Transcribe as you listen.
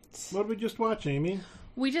What did we just watch, Amy?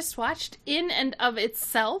 We just watched In and of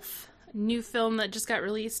Itself, a new film that just got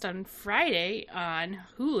released on Friday on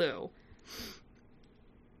Hulu.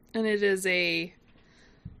 And it is a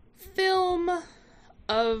film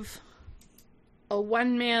of a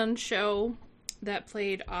one-man show that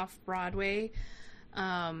played off-Broadway.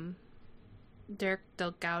 Derek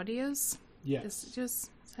DelGaudios? Yes. Is just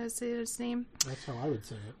how to say his name? That's how I would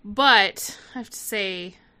say it. But I have to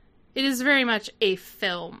say, it is very much a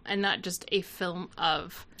film, and not just a film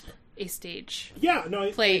of a stage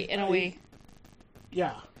play in a way.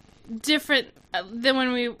 Yeah. Different than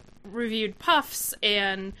when we reviewed Puffs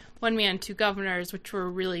and One Man, Two Governors, which were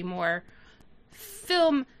really more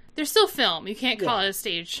film. They're still film. You can't call it a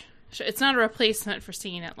stage show. It's not a replacement for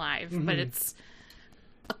seeing it live, but it's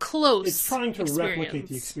a close It's trying to experience. replicate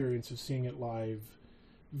the experience of seeing it live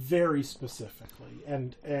very specifically.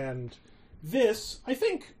 And this, I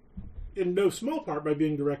think, in no small part by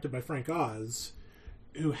being directed by Frank Oz,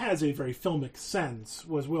 who has a very filmic sense,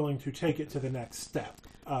 was willing to take it to the next step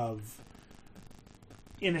of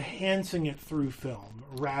enhancing it through film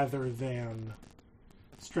rather than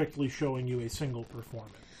strictly showing you a single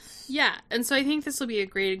performance. Yeah, and so I think this will be a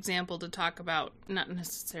great example to talk about, not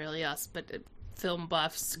necessarily us, but film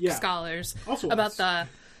buffs, scholars, Also about us.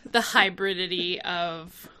 the hybridity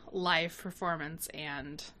of live performance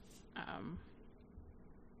and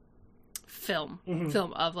film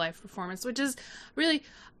of live performance, which is really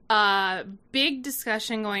a big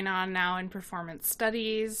discussion going on now in performance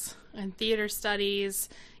studies and theater studies,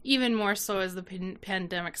 even more so as the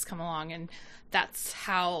pandemics come along, and that's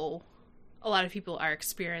how a lot of people are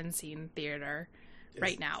experiencing theater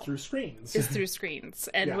right now. Through screens. Is through screens.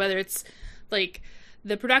 And whether it's like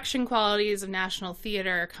the production qualities of National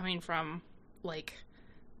Theater coming from like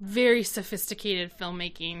very sophisticated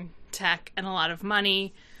filmmaking tech and a lot of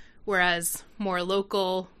money, whereas more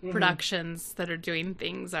local productions that are doing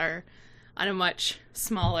things are on a much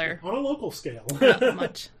smaller, on a local scale.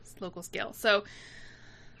 much local scale. So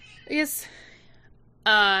I guess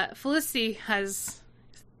Felicity has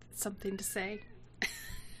something to say.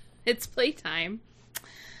 It's playtime.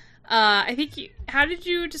 I think how did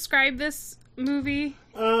you describe this movie?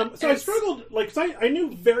 So I struggled, like, 'cause I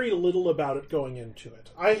knew very little about it going into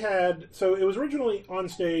it. So it was originally on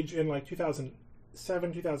stage in like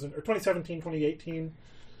 2017, 2018.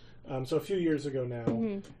 So a few years ago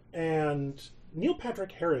now. And Neil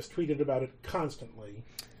Patrick Harris tweeted about it constantly.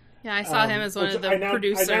 Yeah, I saw him as one of the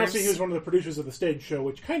producers. I now see he was one of the producers of the stage show,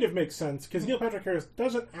 which kind of makes sense, because Neil Patrick Harris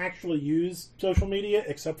doesn't actually use social media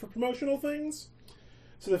except for promotional things.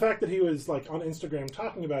 So the fact that he was like on Instagram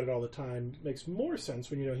talking about it all the time makes more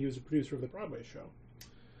sense when you know he was a producer of the Broadway show.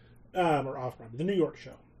 Or off-Broadway, the New York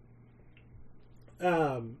show.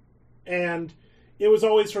 And it was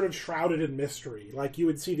always sort of shrouded in mystery. Like, you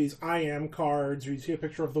would see these I am cards, or you'd see a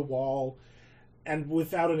picture of the wall, and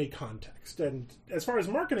without any context. And as far as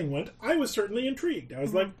marketing went, I was certainly intrigued. I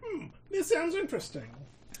was like, this sounds interesting.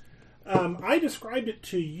 I described it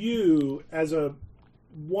to you as a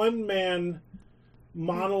one-man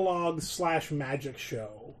monologue / magic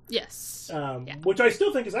show. Yes. Which I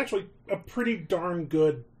still think is actually a pretty darn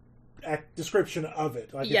good description of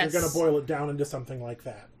it. Like, if you're going to boil it down into something like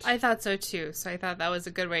that. I thought so too. So I thought that was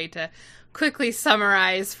a good way to quickly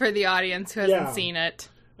summarize for the audience who hasn't seen it.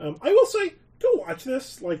 I will say, go watch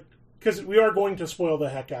this, like, because we are going to spoil the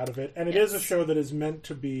heck out of it, and it is a show that is meant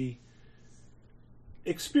to be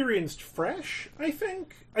experienced fresh, I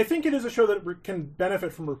think. I think it is a show that can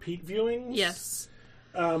benefit from repeat viewings. Yes.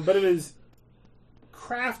 But it is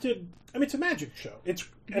crafted... I mean, it's a magic show.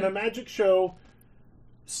 And a magic show,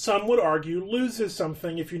 some would argue, loses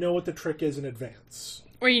something if you know what the trick is in advance.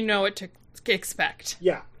 Or you know what to expect.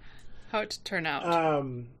 Yeah. How it to turn out.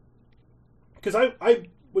 Because I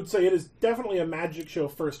would say it is definitely a magic show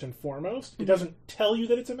first and foremost. It doesn't tell you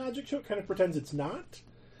that it's a magic show. It kind of pretends it's not.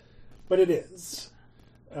 But it is.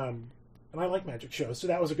 And I like magic shows, so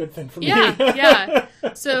that was a good thing for me. Yeah.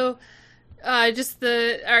 So... just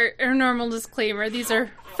our normal disclaimer. These are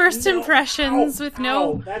first impressions with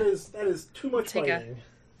no... That is too much biting.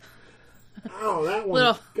 That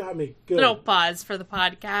one got me good. Little pause for the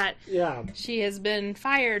podcat. Yeah. She has been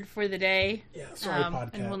fired for the day. Yeah, sorry,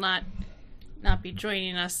 podcat. And will not be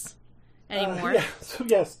joining us anymore. So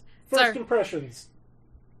yes, first impressions.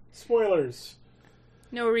 Spoilers.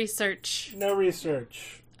 No research.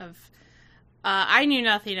 I knew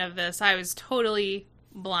nothing of this. I was totally...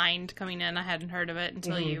 blind coming in. I hadn't heard of it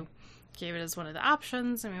until you gave it as one of the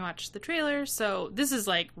options, and we watched the trailer. So this is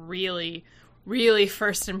like really, really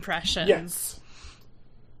first impressions. Yes.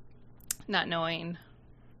 Not knowing.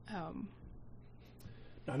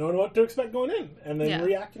 Not not knowing what to expect going in, and then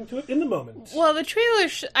reacting to it in the moment. Well, the trailer,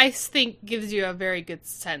 I think, gives you a very good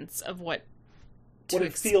sense of what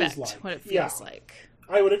it feels like. What it feels like.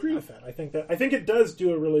 I would agree with that. I think it does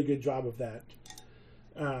do a really good job of that.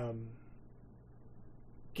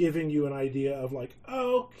 Giving you an idea of like,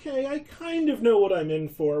 okay, I kind of know what I'm in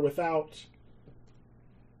for without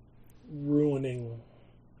ruining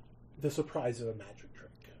the surprise of a magic trick.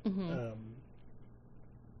 Mm-hmm.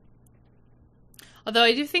 Although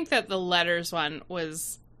I do think that the letters one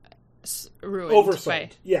was ruined.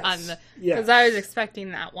 Oversold. Yes. Because I was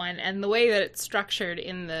expecting that one. And the way that it's structured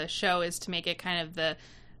in the show is to make it kind of the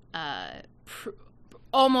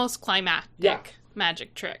almost climactic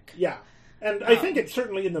magic trick. Yeah. And I think it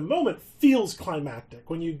certainly in the moment feels climactic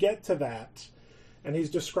when you get to that and he's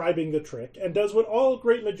describing the trick and does what all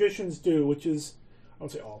great magicians do, which is, I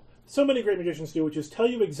won't say all, so many great magicians do, which is tell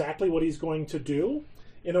you exactly what he's going to do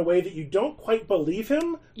in a way that you don't quite believe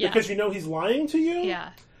him because you know he's lying to you.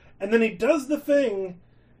 Yeah. And then he does the thing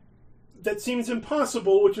that seems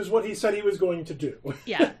impossible, which is what he said he was going to do.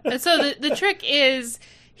 Yeah. And so the trick is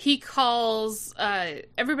he calls...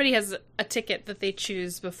 everybody has a ticket that they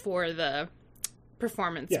choose before the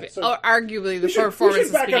performance. Yeah, so or arguably the performance we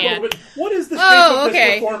should back began. Up a little bit. What is the shape of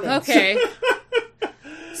this performance? Okay.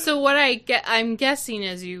 So what I'm guessing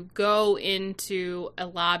is you go into a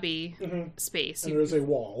lobby space. And there's a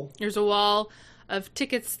wall. There's a wall of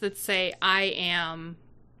tickets that say, I am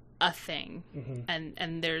a thing. Mm-hmm.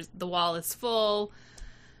 And the wall is full.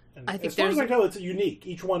 And I think as far as I can tell, it's unique.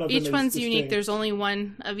 Each one of them is one's distinct. unique. There's only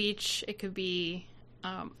one of each. It could be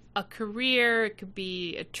a career. It could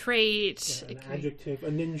be a trait. An adjective. A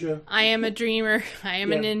ninja. I am a dreamer. I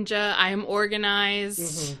am a ninja. I am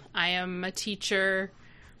organized. Mm-hmm. I am a teacher.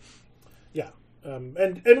 Yeah. And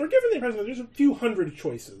we're given the impression that there's a few hundred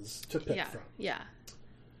choices to pick from. Yeah.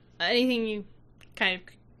 Anything you kind of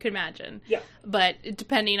could imagine. Yeah. But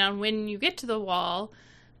depending on when you get to the wall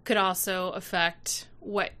could also affect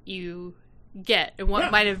what you get and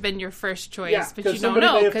what might have been your first choice, but you don't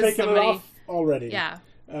know because somebody it off already. Yeah.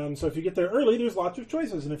 So if you get there early, there's lots of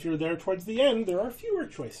choices, and if you're there towards the end, there are fewer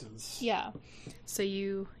choices. Yeah. So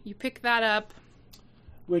you pick that up,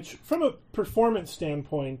 which from a performance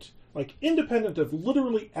standpoint, like independent of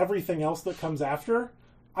literally everything else that comes after,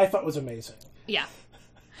 I thought was amazing. Yeah.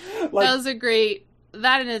 That was a great.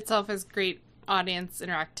 That in itself is great audience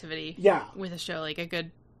interactivity. Yeah. With a show, like a good.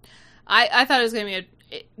 I thought it was going to be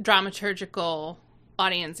a dramaturgical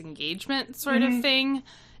audience engagement sort of thing,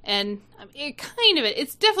 and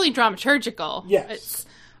it's definitely dramaturgical. Yes,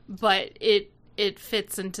 but it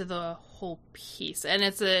fits into the whole piece, and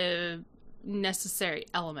it's a necessary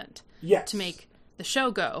element. Yes. To make the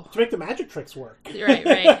show go, to make the magic tricks work.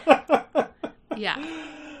 Right. Yeah.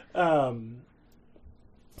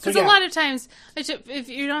 Because a lot of times, if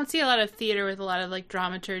you don't see a lot of theater with a lot of like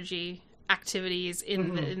dramaturgy activities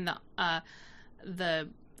in the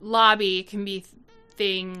lobby, it can be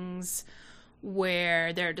things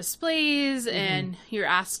where there are displays and you're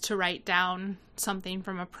asked to write down something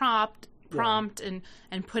from a prompt and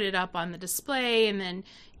put it up on the display, and then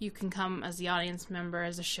you can come as the audience member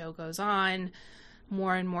as the show goes on.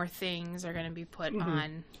 More and more things are going to be put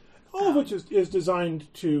on. All of which is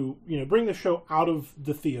designed to, bring the show out of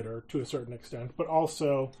the theater to a certain extent, but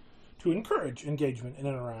also to encourage engagement and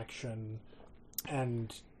interaction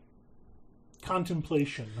and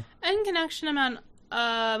contemplation. And connection among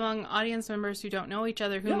audience members who don't know each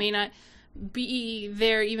other, who may not be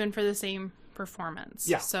there even for the same performance.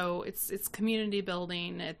 Yeah. So it's community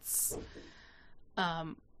building. It's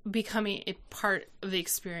becoming a part of the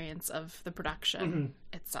experience of the production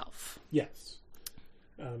itself. Yes.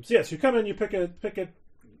 So you come in, you pick a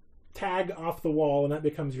tag off the wall, and that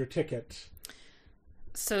becomes your ticket.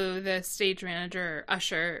 So the stage manager,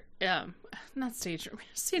 usher, not stage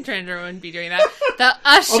manager wouldn't be doing that. The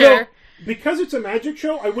usher. Although, because it's a magic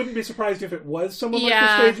show, I wouldn't be surprised if it was someone like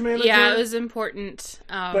the stage manager. Yeah, it was important.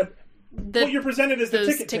 But what you're presented as the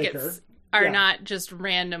ticket tickets are not just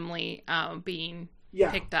randomly being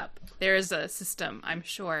picked up. There is a system, I'm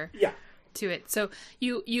sure, to it. So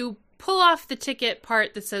you pull off the ticket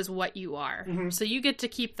part that says what you are. So you get to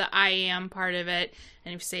keep the I am part of it.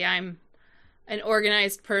 And if you say I'm an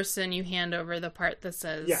organized person, you hand over the part that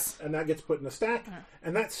says... Yeah, and that gets put in a stack.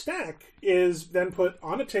 And that stack is then put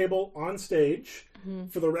on a table on stage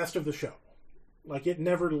for the rest of the show. Like, it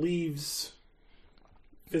never leaves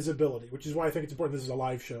visibility, which is why I think it's important this is a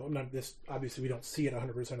live show. Obviously, we don't see it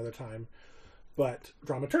 100% of the time. But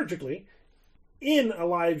dramaturgically, in a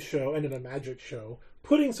live show and in a magic show,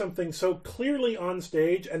 putting something so clearly on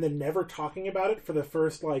stage and then never talking about it for the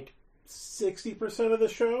first, 60% of the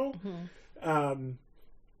show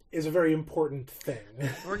is a very important thing.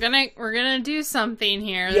 We're gonna do something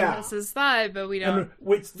here. Yeah. This is that, but we don't.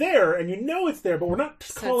 And it's there, and you know it's there, but we're not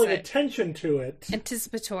calling attention to it.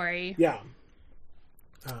 Anticipatory. Yeah.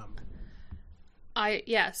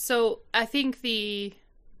 So I think the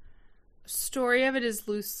story of it is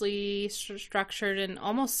loosely structured in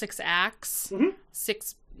almost 6 acts,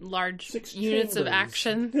 6 large units of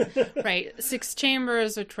action, right? 6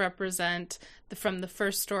 chambers, which represent from the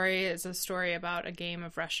first story is a story about a game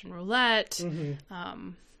of Russian roulette,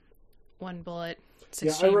 1 bullet,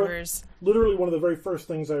 6 chambers. Literally, one of the very first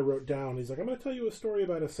things I wrote down, he's like, I'm going to tell you a story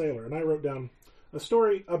about a sailor. And I wrote down a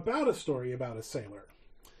story about a sailor.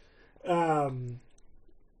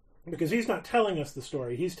 Because he's not telling us the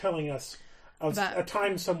story. He's telling us of a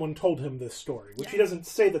time someone told him this story. Which he doesn't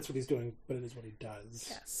say that's what he's doing, but it is what he does.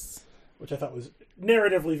 Yes. Which I thought was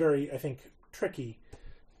narratively very, I think, tricky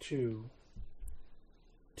to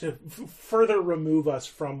further remove us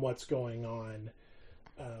from what's going on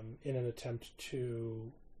in an attempt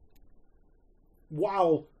to...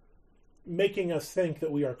 while making us think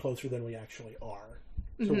that we are closer than we actually are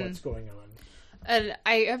to what's going on. And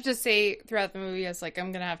I have to say, throughout the movie, I was like,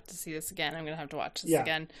 I'm going to have to see this again. I'm going to have to watch this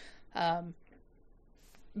again.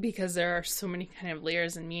 Because there are so many kind of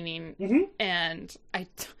layers and meaning. And I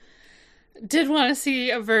did want to see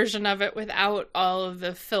a version of it without all of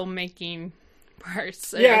the filmmaking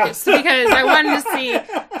parts. Yeah. Because I wanted to see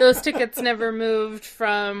those tickets never moved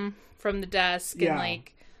from the desk.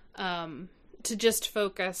 And to just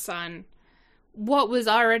focus on what was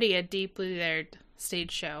already a deeply layered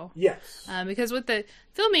stage show. Yes. Because with the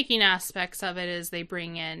filmmaking aspects of it is they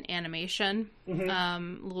bring in animation,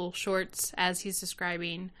 little shorts as he's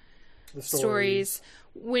describing the stories.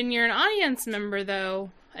 When you're an audience member,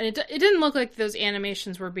 though, and it didn't look like those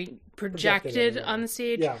animations were being projected on the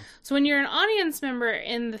stage. Yeah. So when you're an audience member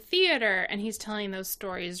in the theater and he's telling those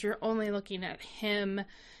stories, you're only looking at him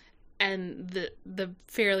and the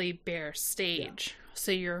fairly bare stage.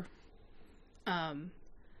 So you're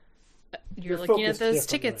looking at those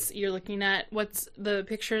tickets. You're looking at what's the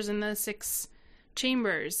pictures in the 6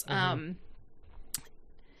 chambers.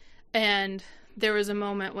 And there was a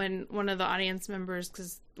moment when one of the audience members,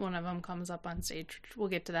 because one of them comes up on stage, we'll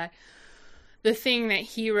get to that. The thing that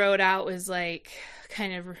he wrote out was like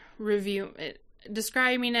kind of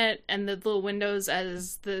describing it and the little windows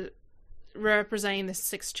as representing the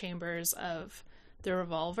 6 chambers of the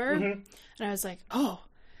revolver. And I was like, oh,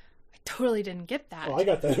 totally didn't get that. Oh, I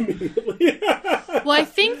got that immediately. Well, I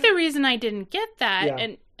think the reason I didn't get that,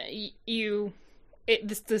 and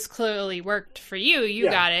this clearly worked for you. You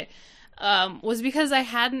got it. Was because I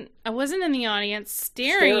wasn't in the audience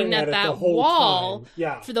staring at that wall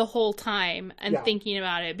for the whole time and thinking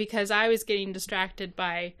about it, because I was getting distracted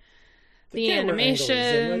by the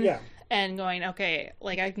animation and going, okay,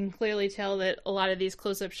 like I can clearly tell that a lot of these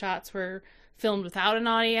close-up shots were filmed without an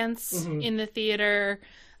audience in the theater.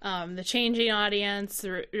 The changing audience,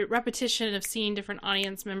 the repetition of seeing different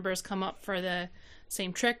audience members come up for the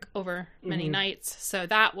same trick over many nights. So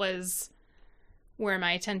that was where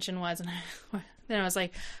my attention was. And then I was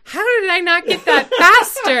like, how did I not get that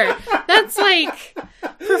faster? That's like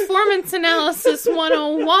performance analysis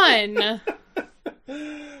 101.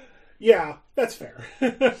 Yeah, that's fair.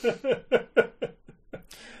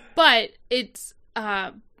 But it's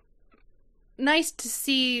nice to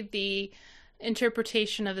see the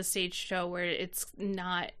interpretation of the stage show where it's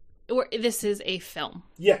not, or this is a film.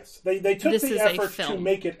 Yes, they took the effort to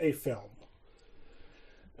make it a film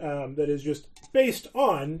that is just based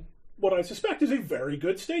on what I suspect is a very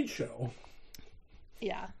good stage show.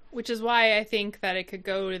 Yeah. Which is why I think that it could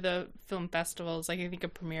go to the film festivals. Like, I think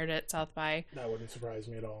it premiered at South by... That wouldn't surprise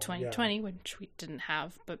me at all. 2020, which we didn't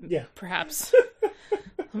have, but perhaps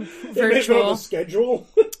virtual. On the schedule.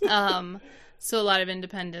 So a lot of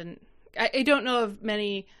independent... I don't know of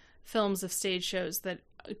many films of stage shows that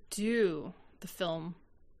do the film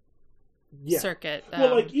circuit.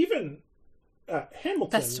 Well, like, even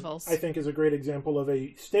Hamilton, festivals, I think, is a great example of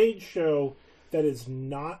a stage show that is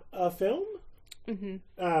not a film.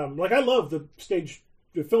 Like, I love the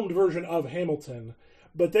filmed version of Hamilton,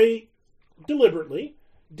 but they deliberately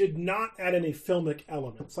did not add any filmic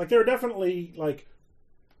elements. Like, there are definitely, like,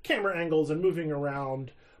 camera angles and moving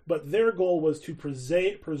around, but their goal was to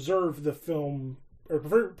preserve the film, or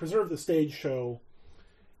preserve the stage show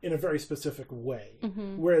in a very specific way.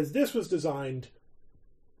 Whereas this was designed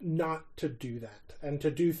not to do that, and to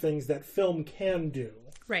do things that film can do.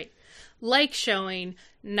 Right. Like showing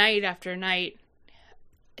night after night,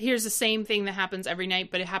 here's the same thing that happens every night,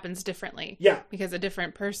 but it happens differently. Yeah. Because a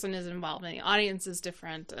different person is involved and the audience is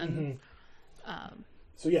different. And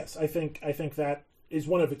so yes, I think that is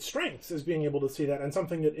one of its strengths, is being able to see that, and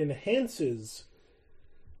something that enhances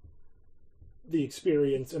the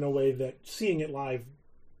experience in a way that seeing it live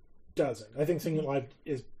doesn't. I think seeing it live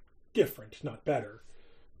is different, not better,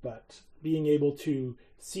 but being able to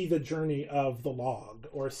see the journey of the log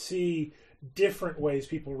or see different ways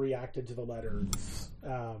people reacted to the letters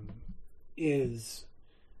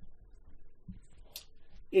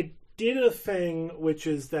it did a thing, which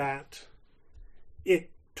is that it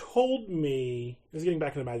told me, this is getting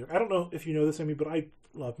back into magic. I don't know if you know this, Amy, but I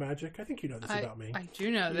love magic. I think you know this about me. I do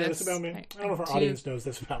know You this. know this about me? I don't know if our audience knows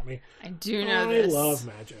this about me. I do know this. I love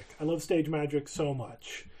magic. I love stage magic so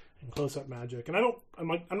much, and close-up magic. And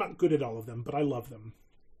I'm not good at all of them, but I love them.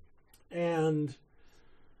 And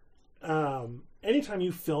anytime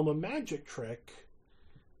you film a magic trick,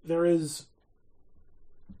 there is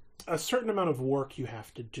a certain amount of work you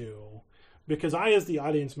have to do, because I, as the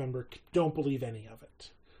audience member, don't believe any of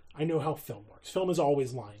it. I know how film works. Film is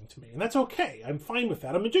always lying to me, and that's okay. I'm fine with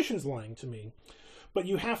that. A magician's lying to me. But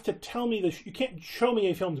you have to tell me this. You can't show me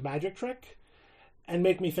a filmed magic trick and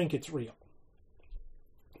make me think it's real.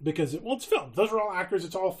 Because, it's filmed. Those are all actors.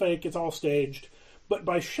 It's all fake. It's all staged. But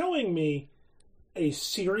by showing me a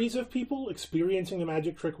series of people experiencing the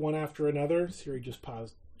magic trick one after another, Siri just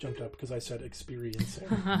jumped up because I said experiencing.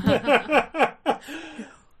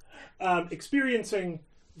 Experiencing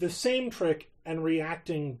the same trick and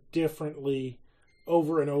reacting differently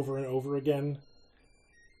over and over and over again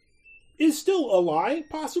is still a lie,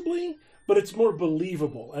 possibly, but it's more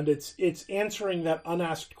believable, and it's answering that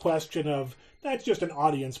unasked question of, that's just an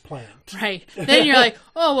audience plant. Right. Then you're like,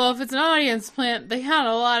 oh, well, if it's an audience plant, they had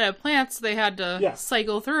a lot of plants they had to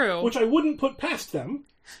cycle through. Which I wouldn't put past them.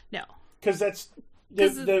 No. Because that's...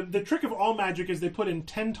 The trick of all magic is they put in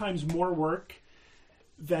 10 times more work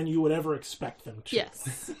than you would ever expect them to.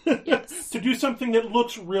 Yes. Yes. To do something that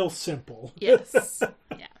looks real simple. Yes.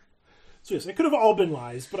 Yeah. So yes, it could have all been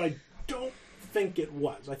lies, but I don't think it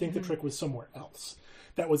was. I think the trick was somewhere else.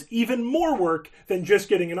 That was even more work than just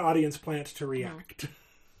getting an audience plant to react.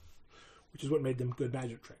 Which is what made them good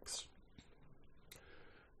magic tricks.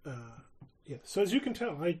 So as you can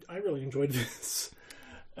tell, I really enjoyed this.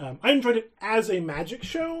 I enjoyed it as a magic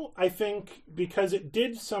show, I think, because it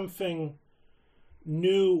did something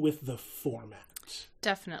new with the format.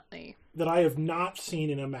 Definitely. That I have not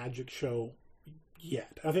seen in a magic show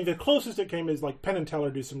yet. I think the closest it came is like Penn and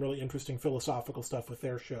Teller do some really interesting philosophical stuff with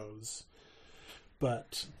their shows.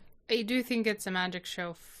 But I do think it's a magic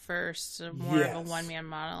show first, more of a one-man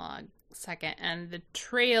monologue second, and the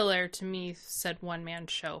trailer to me said one-man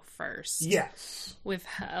show first. Yes. With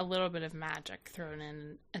a little bit of magic thrown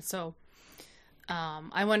in. And so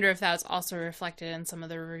I wonder if that was also reflected in some of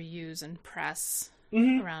the reviews and press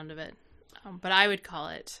around of it. But I would call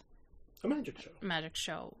it a magic show. Magic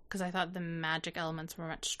show, because I thought the magic elements were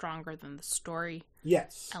much stronger than the story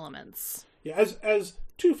elements. Yeah, as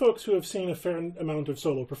two folks who have seen a fair amount of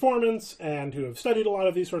solo performance and who have studied a lot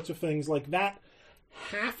of these sorts of things, like that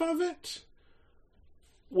half of it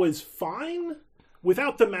was fine.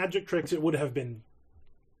 Without the magic tricks, it would have been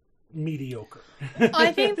mediocre.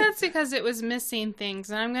 I think that's because it was missing things,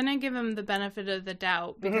 and I'm going to give him the benefit of the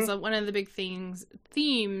doubt, because one of the big themes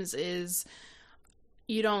is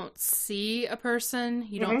you don't see a person,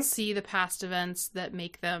 you don't see the past events that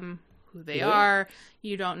make them who they are,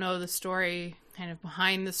 you don't know the story kind of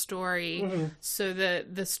behind the story, so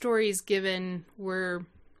the stories given were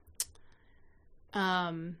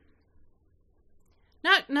not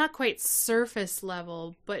quite surface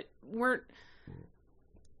level, but weren't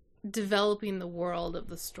developing the world of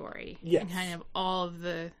the story and kind of all of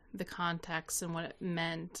the context and what it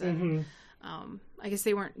meant, and I guess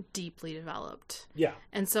they weren't deeply developed.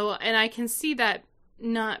 And so, and I can see that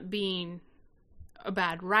not being a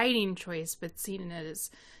bad writing choice, but seeing it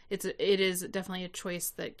as it is definitely a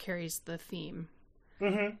choice that carries the theme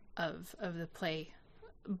of the play.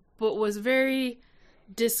 But was very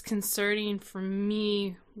disconcerting for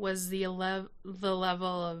me was the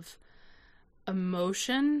level of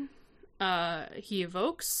emotion he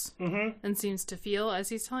evokes and seems to feel as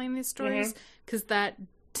he's telling these stories, because that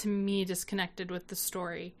to me disconnected with the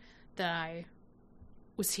story that I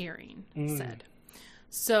was hearing said.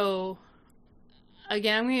 So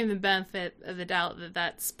again, I'm going to give the benefit of the doubt that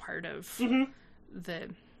that's part of the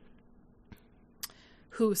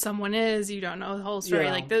who someone is. You don't know the whole story.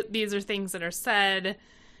 Like these are things that are said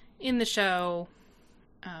in the show,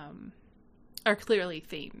 are clearly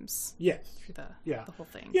themes. Through the whole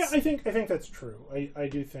thing. Yeah, I think that's true. I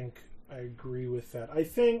do think I agree with that. I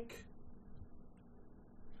think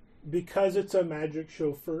because it's a magic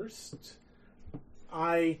show first,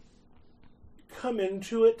 I come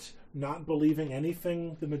into it not believing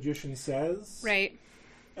anything the magician says. Right.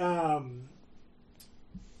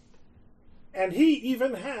 And he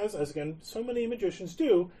even has, as again, so many magicians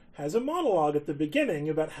do, has a monologue at the beginning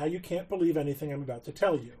about how you can't believe anything I'm about to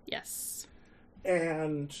tell you. Yes.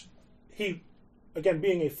 And he, again,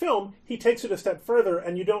 being a film, he takes it a step further,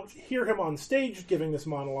 and you don't hear him on stage giving this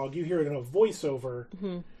monologue. You hear it in a voiceover,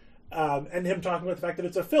 and him talking about the fact that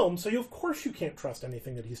it's a film, so of course you can't trust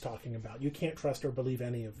anything that he's talking about. You can't trust or believe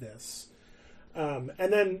any of this. And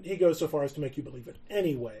then he goes so far as to make you believe it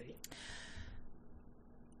anyway.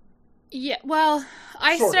 Yeah, well,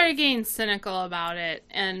 I Sort of. started getting cynical about it,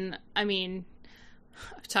 and, I mean,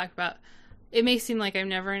 I've talked about, it may seem like I'm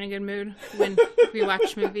never in a good mood when we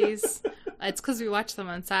watch movies. It's because we watch them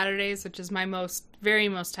on Saturdays, which is my very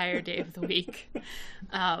most tired day of the week.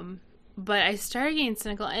 But I started getting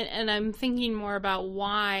cynical, and I'm thinking more about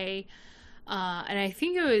why, and I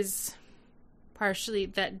think it was partially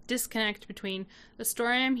that disconnect between the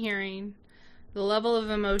story I'm hearing, the level of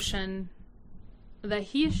emotion that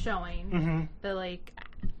he's showing, that, like,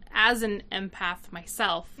 as an empath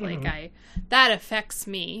myself, like, that affects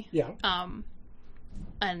me. Yeah.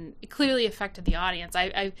 And it clearly affected the audience.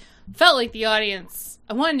 I felt like the audience,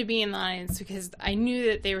 I wanted to be in the audience because I knew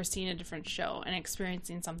that they were seeing a different show and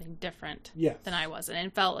experiencing something different than I was. And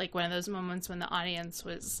it felt like one of those moments when the audience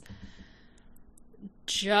was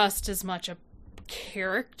just as much a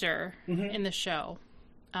character in the show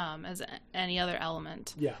as any other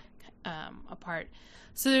element. Yeah. Apart.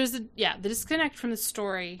 So there's the disconnect from the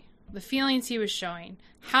story, the feelings he was showing,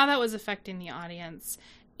 how that was affecting the audience,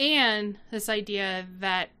 and this idea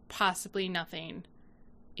that possibly nothing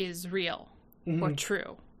is real or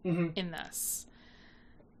true in this.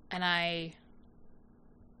 And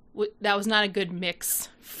that was not a good mix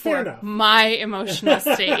for my emotional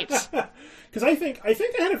state. Because I think I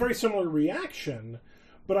had a very similar reaction,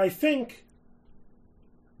 but I think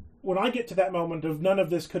when I get to that moment of none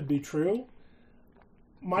of this could be true,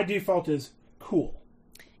 my default is cool.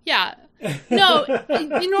 Yeah. No,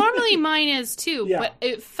 normally mine is too, Yeah. but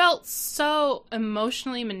it felt so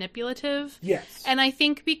emotionally manipulative. Yes. And I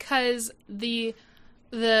think because the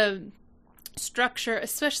structure,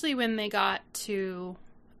 especially when they got to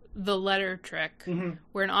the letter trick,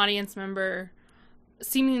 where an audience member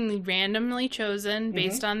seemingly randomly chosen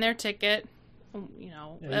based on their ticket,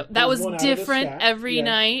 that was different every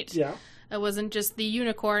night. Yeah. It wasn't just the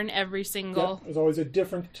unicorn every single There's always a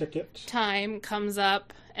different ticket. time comes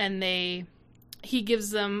up, and he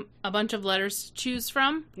gives them a bunch of letters to choose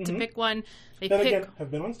from to pick one. That again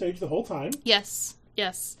have been on stage the whole time. Yes.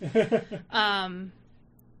 So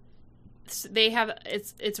they have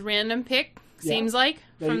it's random pick. Seems like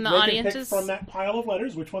from the audiences can pick from that pile of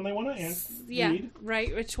letters which one they want to read.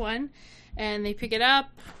 Right, which one, and they pick it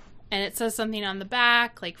up. And it says something on the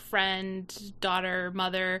back, like friend, daughter,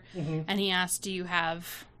 mother. And he asks, do you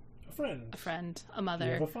have a friend, a mother?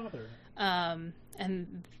 Do you have a father?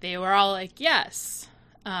 And they were all like, yes.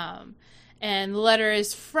 And the letter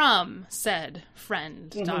is from said friend,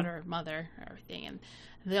 daughter, mother, everything. And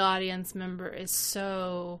the audience member is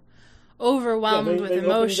so overwhelmed with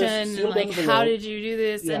emotion and like, how did you do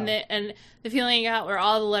this? And the feeling I got where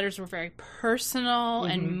all the letters were very personal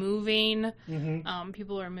and moving.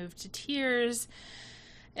 People were moved to tears.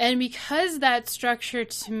 And because that structure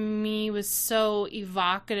to me was so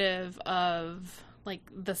evocative of like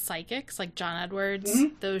the psychics, like John Edwards,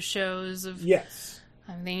 those shows of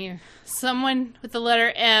I mean, someone with the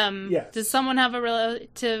letter M. Yes. Does someone have a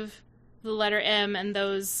relative with the letter M and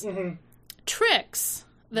those tricks?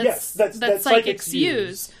 That psychics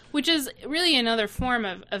use, which is really another form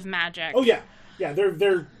of magic. Oh yeah,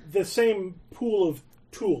 they're the same pool of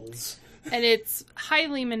tools, and it's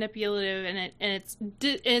highly manipulative, and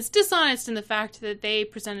it's dishonest in the fact that they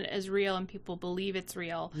present it as real and people believe it's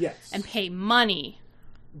real, and pay money,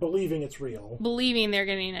 believing it's real, believing they're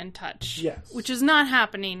getting in touch, which is not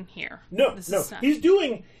happening here. No. He's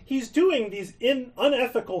doing these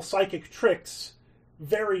unethical psychic tricks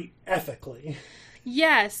very ethically.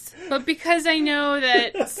 Yes, but because I know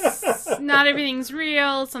that not everything's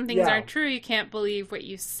real, some things aren't true, you can't believe what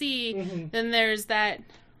you see, then there's that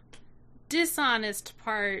dishonest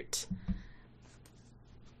part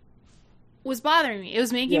was bothering me. It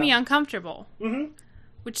was making me uncomfortable,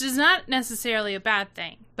 which is not necessarily a bad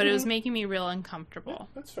thing, but it was making me real uncomfortable.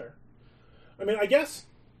 Yeah, that's fair. I mean, I guess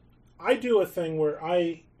I do a thing where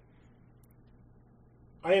I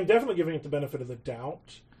am definitely giving it the benefit of the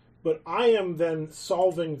doubt, but I am then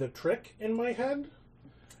solving the trick in my head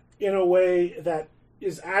in a way that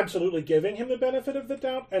is absolutely giving him the benefit of the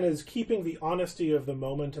doubt and is keeping the honesty of the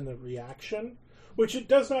moment and the reaction, which it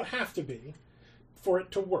does not have to be for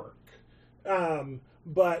it to work.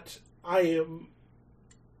 But I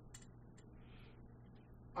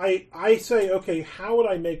say, okay, how would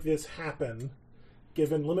I make this happen,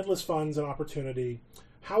 given limitless funds and opportunity?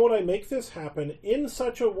 How would I make this happen in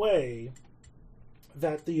such a way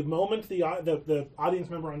that the moment the audience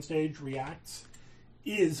member on stage reacts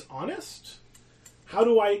is honest? How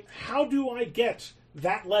do I get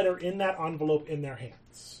that letter in that envelope in their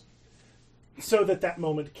hands so that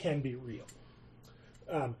moment can be real?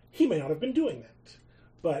 He may not have been doing that,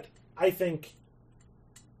 but I think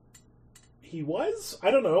he was.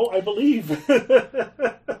 I don't know. I believe,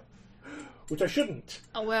 which I shouldn't.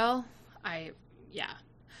 Well,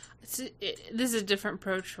 this is a different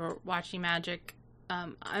approach for watching magic.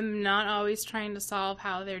 I'm not always trying to solve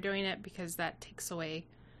how they're doing it because that takes away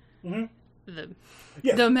the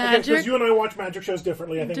magic. Because you and I watch magic shows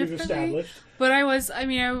differently. I think we've established. But I was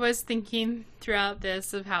thinking throughout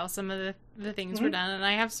this of how some of the things were done, and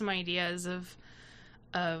I have some ideas of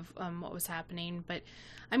what was happening. But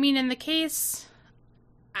I mean, in the case,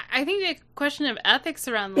 I think the question of ethics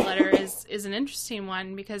around the letter is an interesting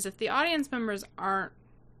one, because if the audience members aren't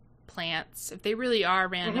plants, if they really are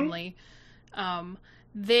randomly,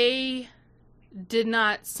 they did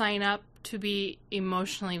not sign up to be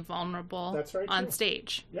emotionally vulnerable on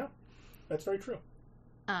stage. Yeah, that's very true.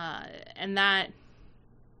 And that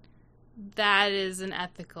is an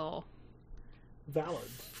ethical valid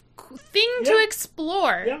thing to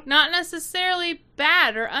explore. Yeah. Not necessarily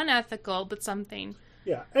bad or unethical, but something.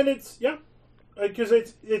 Yeah, and it's because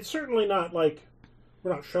it's certainly not like,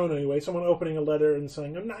 we're not shown anyway, someone opening a letter and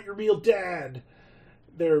saying, "I'm not your real dad."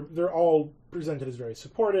 They're all presented as very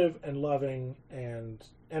supportive and loving and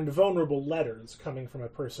vulnerable letters coming from a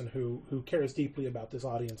person who cares deeply about this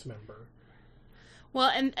audience member.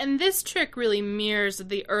 Well, and this trick really mirrors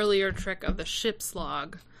the earlier trick of the ship's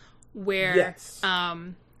log, where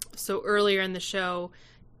so earlier in the show,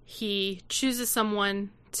 he chooses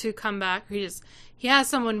someone to come back. He has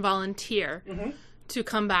someone volunteer to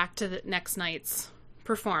come back to the next night's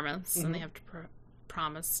performance, and they have to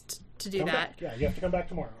promise to do that. Yeah, you have to come back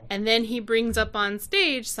tomorrow. And then he brings up on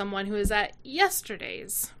stage someone who is at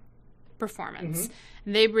yesterday's performance.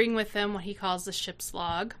 And they bring with them what he calls the ship's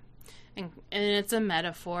log. And it's a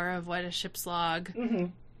metaphor of what a ship's log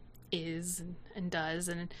is and does.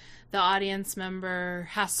 And the audience member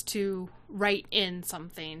has to write in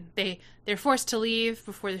something. They're forced to leave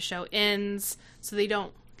before the show ends, so they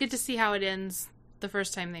don't get to see how it ends the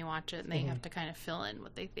first time they watch it, and they have to kind of fill in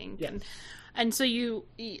what they think. Yes. And so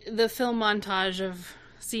the film montage of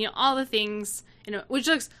seeing all the things, which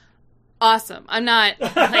looks awesome. I'm not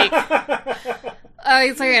like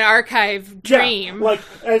it's like an archive dream. Yeah, like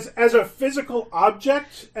as a physical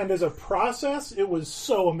object and as a process, it was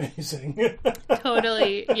so amazing.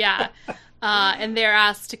 Totally, yeah. And they're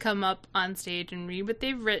asked to come up on stage and read what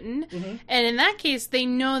they've written, and in that case, they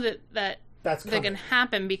know that's going to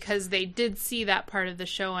happen because they did see that part of the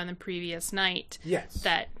show on the previous night. Yes,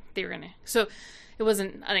 that they were going to. So it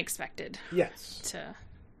wasn't unexpected. Yes,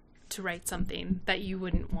 to write something that you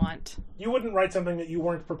wouldn't want. You wouldn't write something that you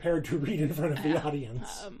weren't prepared to read in front of the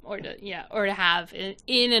audience, or to have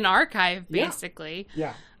in an archive, basically.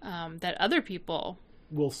 Yeah. That other people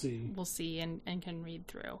will see and can read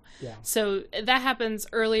through. Yeah. So that happens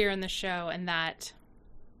earlier in the show, and that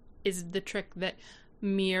is the trick that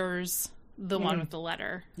mirrors the one with the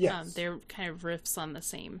letter. Yes. They're kind of riffs on the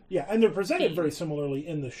same. Yeah, and they're presented very similarly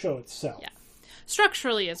in the show itself. Yeah.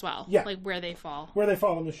 Structurally as well. Yeah. Like where they fall. Where they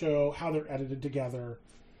fall in the show, how they're edited together.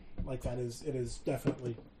 Like it is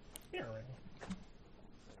definitely mirroring.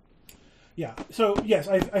 Yeah. So yes,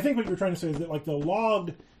 I think what you're trying to say is that like the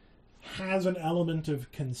log has an element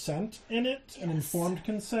of consent in it, an informed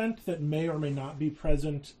consent that may or may not be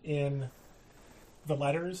present in the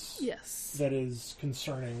letters. Yes. That is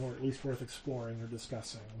concerning, or at least worth exploring or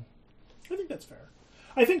discussing. I think that's fair.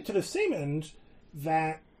 I think to the same end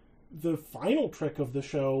that the final trick of the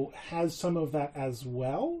show has some of that as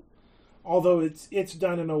well, although it's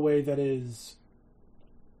done in a way that is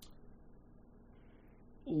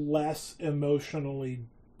less emotionally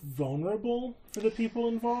vulnerable for the people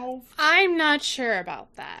involved. I'm not sure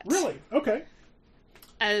about that. Really? Okay.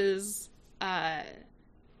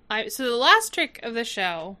 So the last trick of the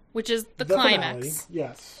show, which is the climax. Finale,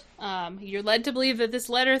 yes. You're led to believe that this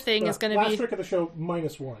letter thing is going to be... Last trick of the show,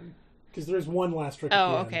 -1. Because there's one last trick at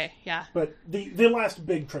the end. Okay, yeah. But the last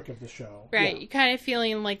big trick of the show. Right, yeah. you're kind of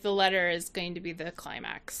feeling like the letter is going to be the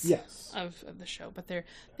climax of the show. But the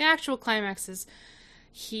actual climax is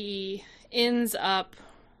he ends up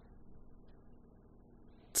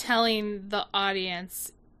telling the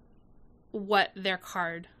audience what their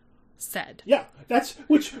card said. Yeah, that's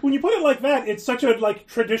which when you put it like that, it's such a like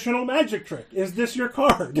traditional magic trick. Is this your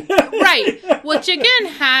card? Right. Which again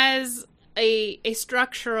has a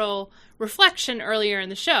structural reflection earlier in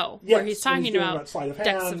the show where he's talking about sleight of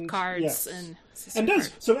decks hand. of cards Yes. and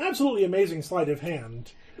does some absolutely amazing sleight of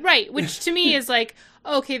hand. Right, which to me is like,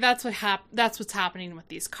 okay, that's what's happening with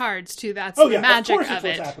these cards too. That's the magic of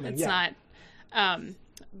it. It's not.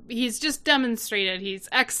 He's just demonstrated he's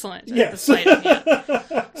excellent at the sleight of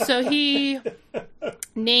hand. So he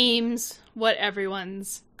names what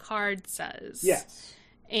everyone's card says. Yes.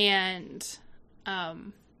 And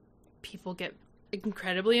people get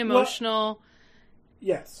incredibly emotional. Well,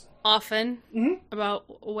 yes. Often about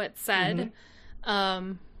what's said.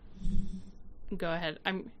 Go ahead.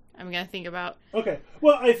 I'm gonna think about. Okay.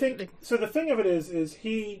 Well, I think so. The thing of it is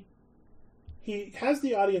he has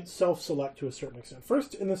the audience self-select to a certain extent.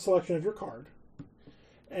 First, in the selection of your card,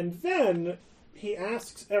 and then he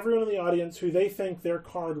asks everyone in the audience who they think their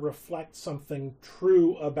card reflects something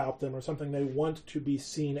true about them or something they want to be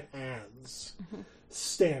seen as.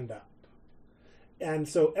 Stand up. And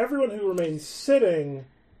so everyone who remains sitting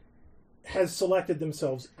has selected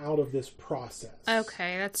themselves out of this process.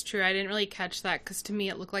 Okay, that's true. I didn't really catch that because to me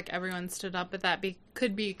it looked like everyone stood up, but that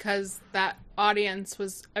could be because that audience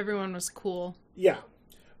everyone was cool. Yeah,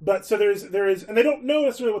 but so there is, and they don't know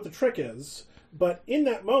necessarily what the trick is, but in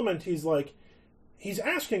that moment he's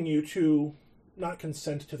asking you to not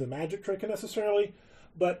consent to the magic trick necessarily,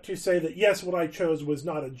 but to say that yes, what I chose was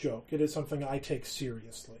not a joke. It is something I take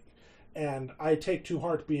seriously. And I take to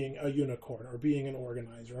heart being a unicorn or being an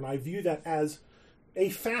organizer. And I view that as a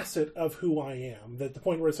facet of who I am. That the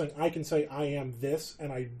point where it's saying I can say I am this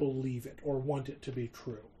and I believe it or want it to be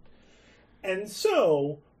true. And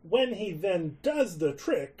so when he then does the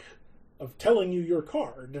trick of telling you your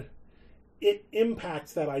card, it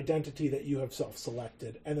impacts that identity that you have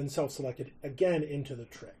self-selected and then self-selected again into the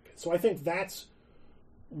trick. So I think that's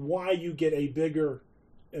why you get a bigger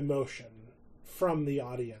emotion from the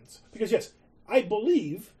audience. Because yes, I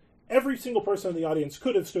believe every single person in the audience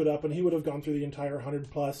could have stood up and he would have gone through the entire 100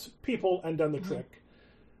 plus people and done the trick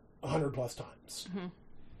 100 plus times.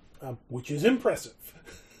 Which is impressive.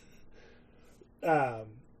 But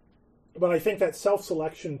I think that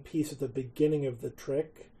self-selection piece at the beginning of the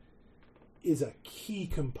trick is a key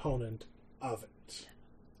component of it.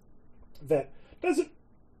 That doesn't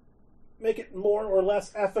make it more or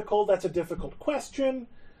less ethical. That's a difficult question.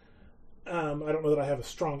 I don't know that I have a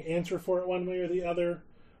strong answer for it one way or the other,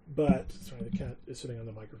 but sorry, the cat is sitting on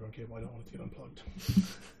the microphone cable. I don't want it to get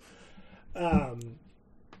unplugged.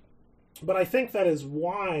 But I think that is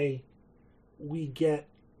why we get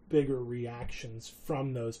bigger reactions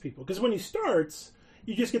from those people. Because when he starts,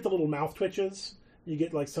 you just get the little mouth twitches. You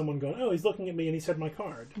get like someone going, oh, he's looking at me and he said my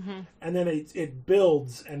card. And then it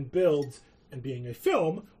builds and builds. And being a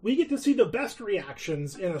film, we get to see the best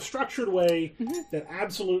reactions in a structured way that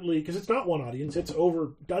absolutely, because it's not one audience, it's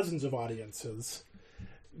over dozens of audiences,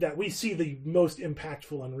 that we see the most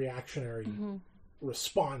impactful and reactionary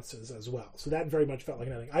responses as well. So that very much felt like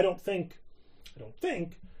anything. I don't think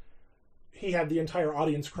he had the entire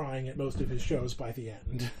audience crying at most of his shows by the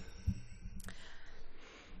end.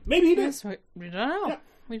 Maybe he did. Yes, we don't know. Yeah.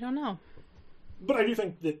 We don't know. But I do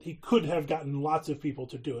think that he could have gotten lots of people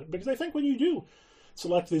to do it. Because I think when you do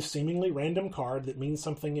select this seemingly random card that means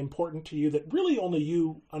something important to you that really only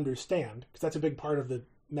you understand, because that's a big part of the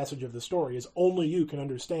message of the story, is only you can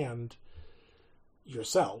understand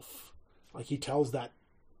yourself. Like he tells that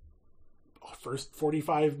first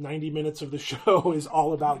 45, 90 minutes of the show is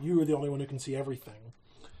all about you are the only one who can see everything.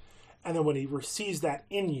 And then when he sees that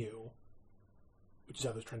in you, which is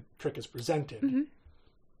how the trick is presented,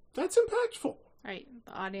 that's impactful. Right.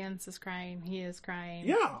 The audience is crying. He is crying.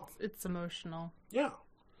 Yeah. It's emotional. Yeah.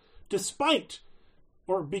 Despite,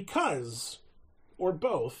 or because, or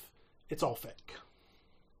both, it's all fake.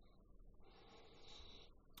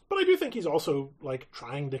 But I do think he's also, like,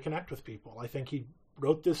 trying to connect with people. I think he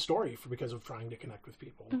wrote this story because of trying to connect with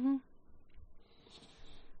people. And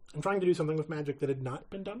trying to do something with magic that had not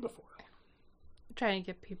been done before. Trying to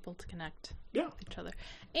get people to connect with each other.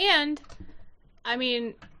 And, I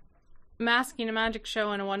mean, masking a magic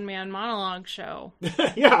show and a one-man monologue show.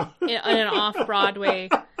 Yeah. in an off-Broadway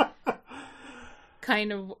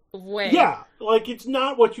kind of way. Yeah. Like, it's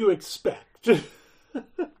not what you expect. It's a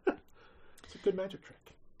good magic trick.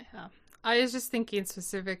 Yeah. I was just thinking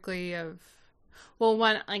specifically of, well,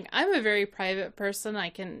 one, like, I'm a very private person. I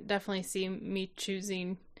can definitely see me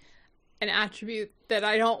choosing an attribute that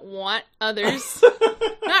I don't want others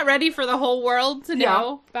not ready for the whole world to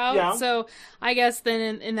know about. Yeah. So I guess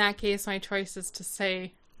then in that case, my choice is to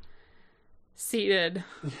say seated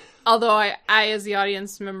Although I as the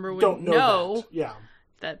audience member wouldn't know that. Yeah.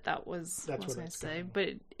 that was That's what I what was it's say. going. But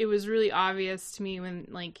it was really obvious to me when,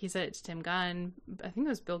 like, he said it to Tim Gunn. I think it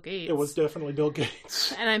was Bill Gates. It was definitely Bill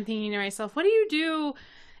Gates. And I'm thinking to myself, what do you do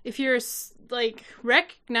if you're a like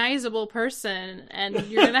recognizable person and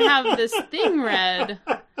you're gonna have this thing read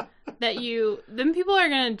that then people are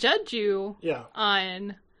gonna judge you Yeah.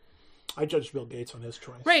 on. I judged Bill Gates on his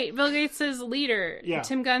choice. Right, Bill Gates says leader. Yeah.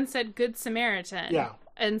 Tim Gunn said Good Samaritan. Yeah.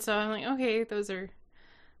 And so I'm like, okay, those are.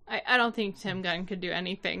 I don't think Tim Gunn could do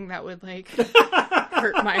anything that would like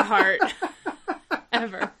hurt my heart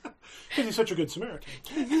ever. Because he's such a good Samaritan.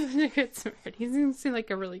 He's a good Samaritan. He seems like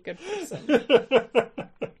a really good person.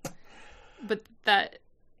 But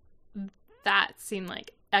that seemed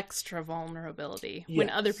like extra vulnerability when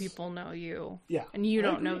Yes. other people know you. Yeah. And you I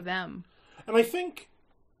don't agree. know them. And I think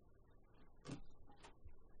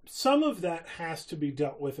some of that has to be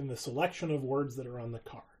dealt with in the selection of words that are on the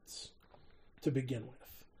cards to begin with.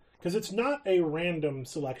 Because it's not a random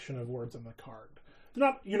selection of words on the card. They're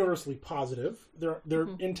not universally positive. They're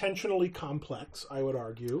intentionally complex, I would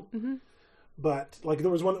argue. Mm-hmm. But like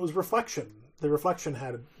there was one that was reflection. The reflection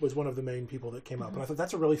was one of the main people that came up, and I thought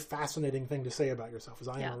that's a really fascinating thing to say about yourself. Is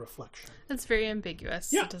I am a reflection. It's very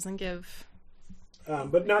ambiguous. Yeah. It doesn't give.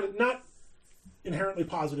 But not inherently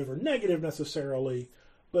positive or negative necessarily,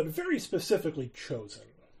 but very specifically chosen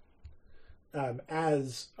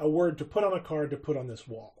as a word to put on a card to put on this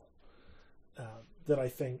wall. That I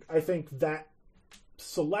think that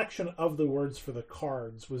selection of the words for the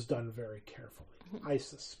cards was done very carefully. I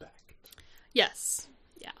suspect. Yes.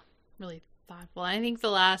 Yeah. Really thoughtful. I think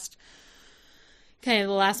the last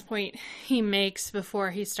point he makes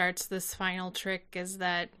before he starts this final trick is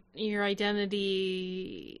that your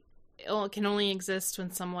identity can only exist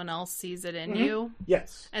when someone else sees it in you.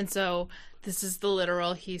 Yes. And so this is the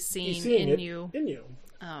literal he's seeing seeing in it you. In you.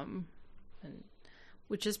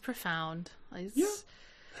 Which is profound. Yeah.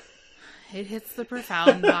 It hits the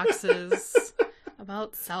profound boxes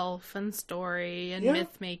about self and story and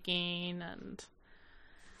myth making and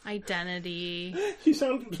identity. You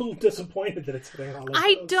sound a little disappointed that it's hitting all of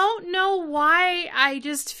I those. don't know why. I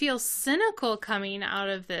just feel cynical coming out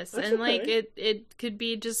of this. That's and okay. like it could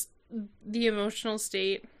be just the emotional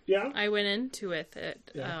state Yeah. I went into with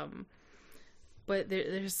it. Yeah. But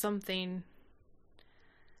there's something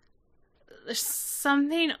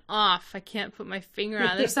off. I can't put my finger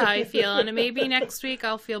on it. That's how I feel. And maybe next week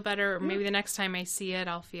I'll feel better, or maybe the next time I see it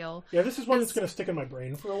I'll feel. Yeah, this is one that's going to stick in my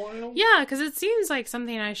brain for a while. Yeah, because it seems like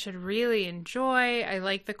something I should really enjoy. I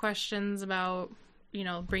like the questions about,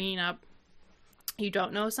 bringing up you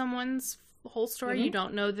don't know someone's whole story. Mm-hmm. You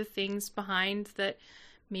don't know the things behind that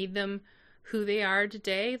made them who they are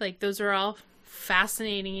today. Like, those are all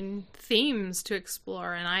fascinating themes to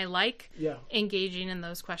explore, and I like engaging in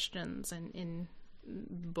those questions and in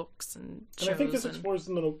books and shows. And I think this explores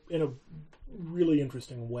them in a really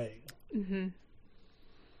interesting way. Mm-hmm.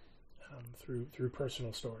 Through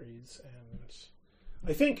personal stories, and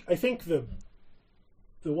I think the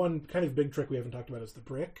one kind of big trick we haven't talked about is the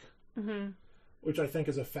brick, which I think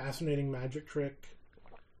is a fascinating magic trick,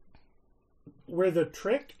 where the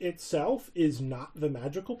trick itself is not the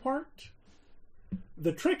magical part.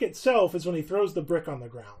 The trick itself is when he throws the brick on the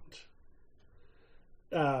ground.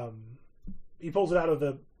 He pulls it out of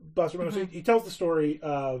the Buster. So he tells the story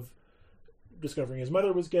of discovering his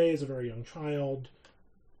mother was gay as a very young child,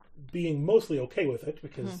 being mostly okay with it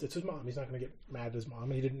because it's his mom. He's not going to get mad at his mom,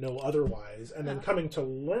 and he didn't know otherwise. And then coming to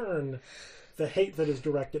learn the hate that is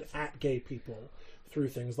directed at gay people through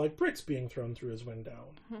things like bricks being thrown through his window.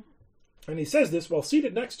 And he says this while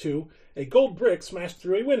seated next to a gold brick smashed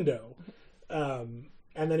through a window.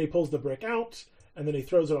 And then he pulls the brick out, and then he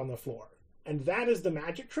throws it on the floor. And that is the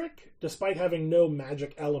magic trick, despite having no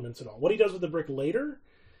magic elements at all. What he does with the brick later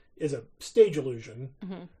is a stage illusion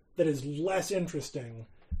that is less interesting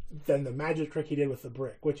than the magic trick he did with the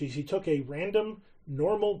brick, which is he took a random,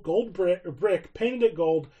 normal gold brick, painted it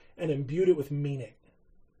gold, and imbued it with meaning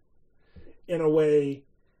in a way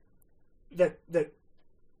that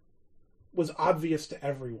was obvious to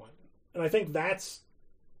everyone. And I think that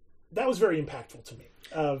was very impactful to me,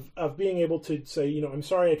 of being able to say, I'm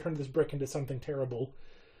sorry I turned this brick into something terrible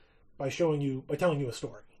by telling you a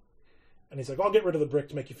story. And he's like, I'll get rid of the brick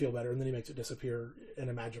to make you feel better. And then he makes it disappear in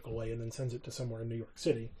a magical way and then sends it to somewhere in New York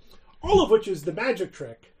City. All of which is the magic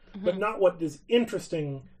trick, but not what is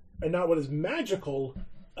interesting and not what is magical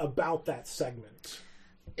about that segment.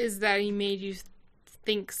 Is that he made you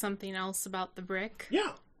think something else about the brick?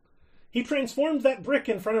 Yeah. He transformed that brick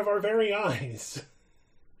in front of our very eyes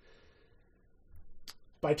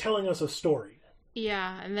by telling us a story.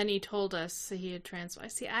 Yeah, and then he told us that he had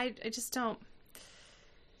transformed. See, I just don't.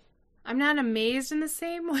 I'm not amazed in the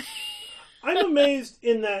same way. I'm amazed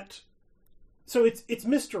in that. So it's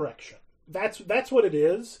misdirection. That's what it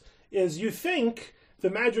is. Is you think the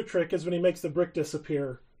magic trick is when he makes the brick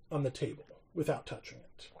disappear on the table without touching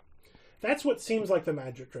it. That's what seems like the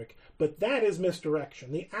magic trick, but that is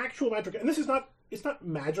misdirection. The actual magic, and it's not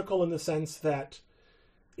magical in the sense that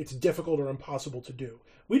it's difficult or impossible to do.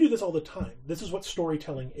 We do this all the time. This is what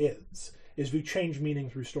storytelling is we change meaning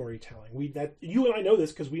through storytelling. You and I know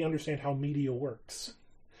this because we understand how media works.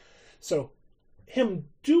 So him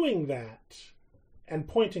doing that and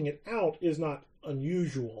pointing it out is not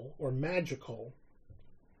unusual or magical,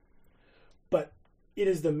 but it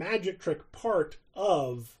is the magic trick part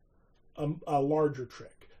of a larger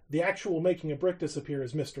trick. The actual making a brick disappear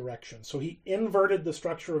is misdirection. So he inverted the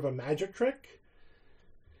structure of a magic trick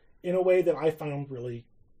in a way that I found really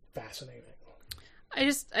fascinating. I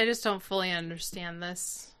just don't fully understand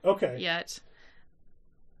this yet.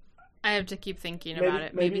 I have to keep thinking about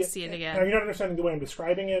it. Maybe see it again. Are you not understanding the way I'm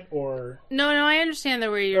describing it, or? No, I understand the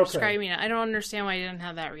way you're describing it. I don't understand why I didn't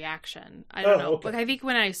have that reaction. I don't know. Okay. Like, I think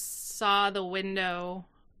when I saw the window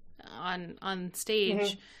on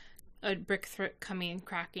stage, a brick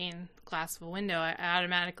cracking glass of a window, I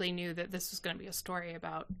automatically knew that this was going to be a story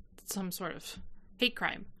about some sort of hate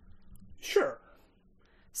crime. Sure.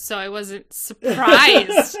 So I wasn't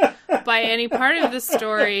surprised by any part of the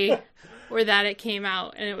story or that it came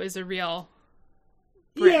out and it was a real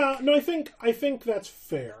brick. Yeah, no, I think that's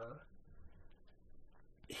fair.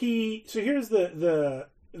 So here's the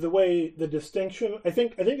way the distinction. I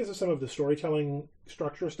think this is some of the storytelling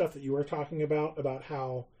structure stuff that you were talking about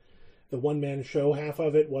how the one-man show half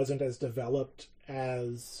of it wasn't as developed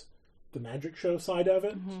as the magic show side of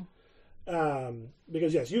it. Mm-hmm.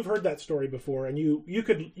 Because yes, you've heard that story before, and you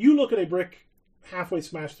look at a brick halfway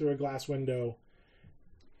smashed through a glass window,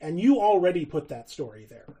 and you already put that story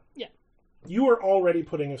there. Yeah, you are already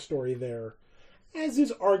putting a story there, as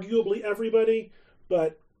is arguably everybody,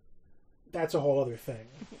 but that's a whole other thing.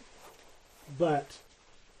 But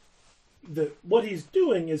what he's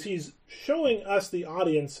doing is he's showing us, the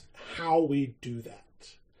audience, how we do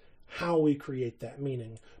that, how we create that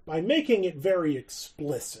meaning by making it very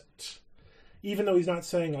explicit. Even though he's not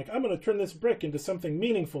saying, like, I'm going to turn this brick into something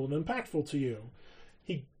meaningful and impactful to you.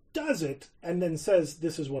 He does it and then says,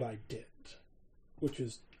 this is what I did, which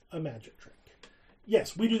is a magic trick.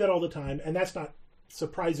 Yes, we do that all the time, and that's not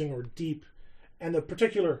surprising or deep. And the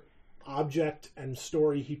particular object and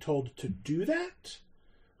story he told to do that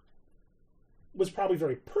was probably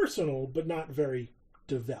very personal, but not very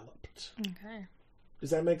developed. Okay.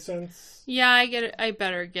 Does that make sense? Yeah, I get it. I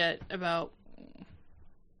better get about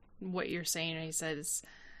what you're saying. He says,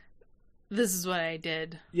 this is what I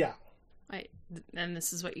did. Yeah. And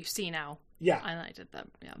this is what you see now. Yeah. And I did that.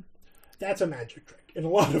 Yeah. That's a magic trick in a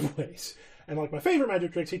lot of ways. And like my favorite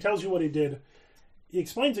magic tricks, he tells you what he did. He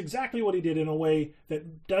explains exactly what he did in a way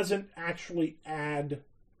that doesn't actually add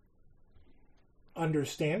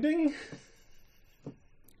understanding.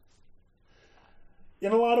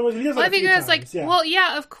 In a lot of ways, he does that. I think that's times. Well,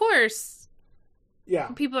 yeah, of course. Yeah.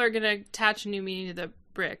 People are going to attach a new meaning to the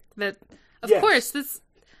brick. Of yes. course,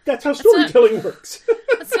 that's how storytelling works.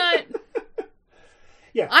 That's not.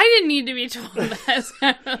 Yeah. I didn't need to be told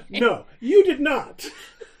that. No, you did not.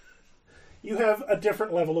 You have a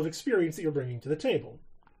different level of experience that you're bringing to the table.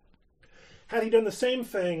 Had he done the same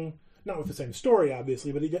thing, not with the same story,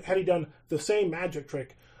 obviously, but had he done the same magic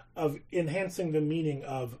trick of enhancing the meaning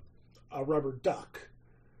of a rubber duck,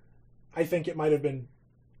 I think it might have been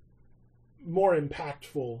more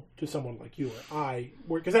impactful to someone like you or I,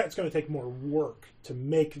 because that's going to take more work to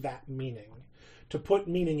make that meaning, to put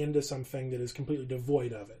meaning into something that is completely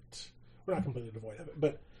devoid of it. We're not completely devoid of it,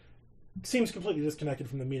 but seems completely disconnected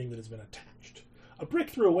from the meaning that has been attached. A brick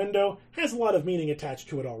through a window has a lot of meaning attached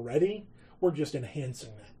to it already. We're just enhancing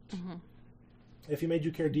that. Mm-hmm. If he made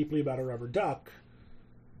you care deeply about a rubber duck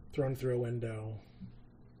thrown through a window,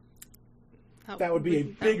 that would be a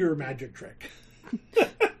bigger magic trick.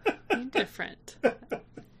 Different.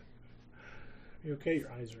 You okay?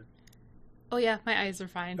 Your eyes are... Oh yeah, my eyes are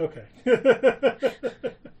fine. Okay.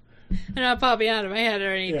 They're not popping out of my head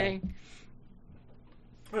or anything.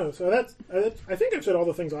 Yeah. Oh, so that's... I think I've said all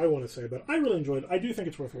the things I want to say, but I really enjoyed it. I do think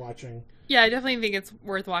it's worth watching. Yeah, I definitely think it's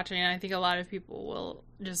worth watching, and I think a lot of people will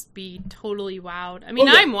just be totally wowed. I mean,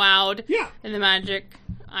 I'm wowed. Yeah. In the magic.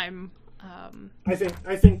 I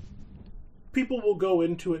think people will go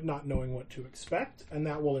into it not knowing what to expect, and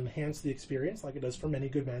that will enhance the experience like it does for many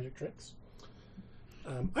good magic tricks.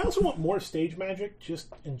 I also want more stage magic, just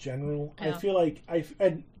in general. Yeah. I feel like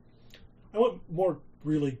I want more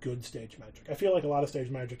really good stage magic. I feel like a lot of stage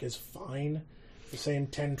magic is fine. The same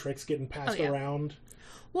 10 tricks getting passed around.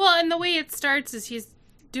 Well, and the way it starts is he's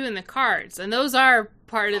doing the cards, and those are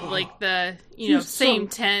part of like the same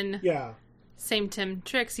 10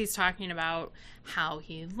 tricks. He's talking about how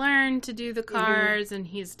he learned to do the cards, and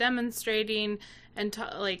he's demonstrating and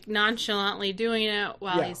like nonchalantly doing it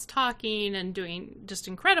while he's talking and doing just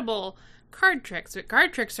incredible card tricks. But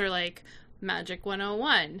card tricks are like Magic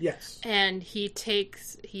 101. Yes. And he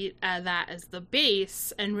takes that as the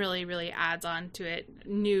base and really, really adds on to it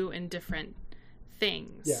new and different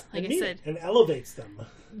things. Yeah. Like I said. And elevates them.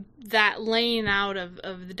 That laying out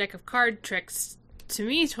of the deck of card tricks, to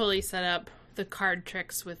me, totally set up the card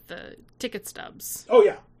tricks with the ticket stubs. Oh,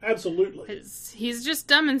 yeah. Absolutely. He's just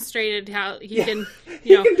demonstrated how he can,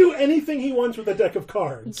 he can do anything he wants with a deck of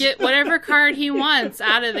cards. Get whatever card he wants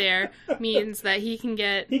out of there means that he can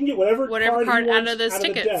get whatever card out of those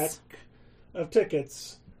tickets. The deck of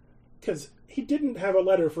tickets, because he didn't have a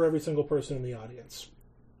letter for every single person in the audience.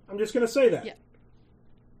 I'm just going to say that. Yeah.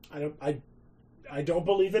 I don't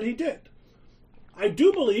believe that he did. I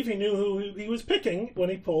do believe he knew who he was picking when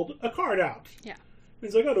he pulled a card out. Yeah.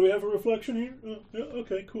 He's like, oh, do we have a reflection here? Oh, yeah,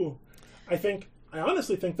 okay, cool. I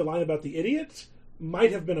honestly think the line about the idiot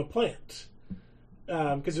might have been a plant.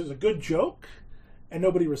 Because it was a good joke, and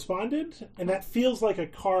nobody responded, and that feels like a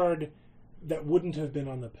card that wouldn't have been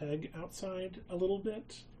on the peg outside a little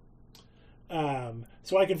bit.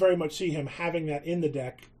 So I can very much see him having that in the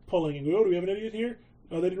deck, pulling and go, oh, do we have an idiot here?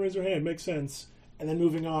 Oh, they didn't raise their hand. Makes sense. And then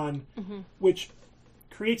moving on, which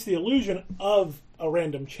creates the illusion of a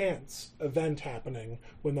random chance event happening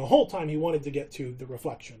when the whole time he wanted to get to the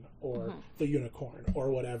reflection or the unicorn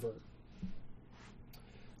or whatever.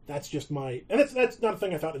 That's just and that's not a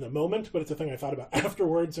thing I thought in the moment, but it's a thing I thought about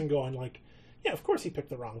afterwards and going like, yeah, of course he picked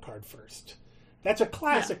the wrong card first. That's a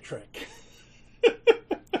classic trick.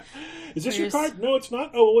 Is this your card? No, it's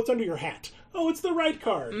not. Oh, well, what's under your hat? Oh, it's the right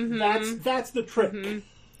card. That's the trick.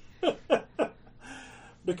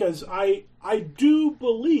 Because I do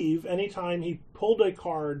believe anytime he pulled a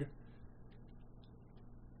card,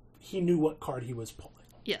 he knew what card he was pulling.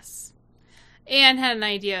 Yes. And had an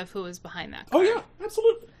idea of who was behind that card. Oh, yeah,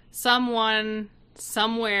 absolutely. Someone,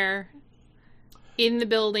 somewhere in the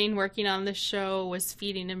building working on the show was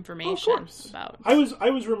feeding information about... I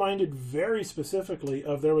was reminded very specifically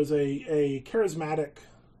of there was a charismatic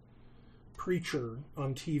preacher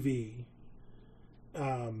on TV.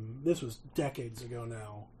 This was decades ago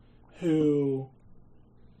now, who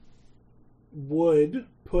would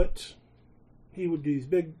do these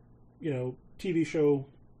big, TV show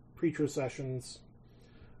preacher sessions.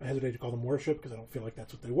 I hesitate to call them worship because I don't feel like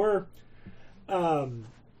that's what they were. And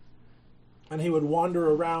he would wander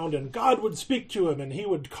around and God would speak to him and he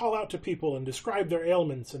would call out to people and describe their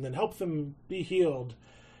ailments and then help them be healed.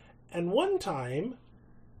 And one time,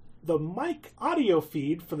 the mic audio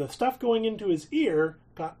feed for the stuff going into his ear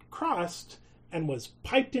got crossed and was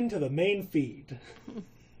piped into the main feed.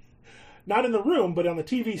 Not in the room, but on the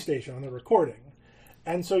TV station, on the recording.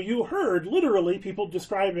 And so you heard literally people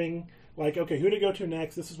describing, like, okay, who to go to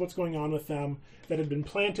next, this is what's going on with them, that had been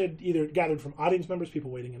planted, either gathered from audience members,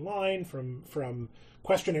 people waiting in line, from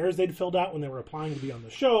questionnaires they'd filled out when they were applying to be on the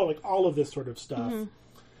show, like all of this sort of stuff.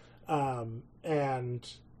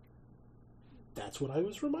 And that's what I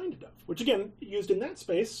was reminded of. Which, again, used in that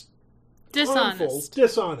space,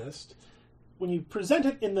 dishonest. When you present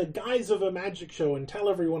it in the guise of a magic show and tell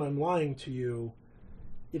everyone I'm lying to you,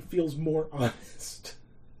 it feels more honest.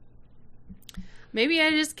 Maybe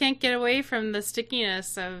I just can't get away from the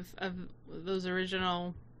stickiness of those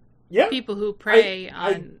original people who prey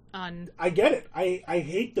on. I get it. I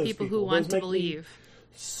hate those people who want to believe.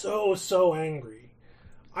 So angry.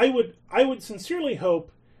 I would sincerely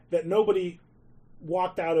hope that nobody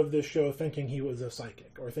walked out of this show thinking he was a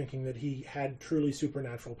psychic or thinking that he had truly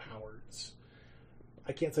supernatural powers.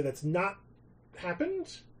 I can't say that's not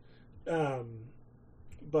happened,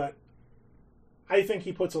 but I think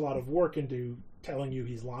he puts a lot of work into telling you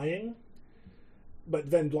he's lying, but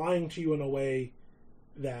then lying to you in a way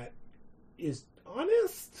that is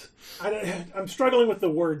honest. I'm struggling with the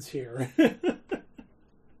words here.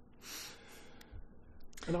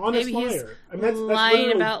 An honest liar. I mean, that's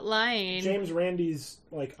lying about lying. James Randi's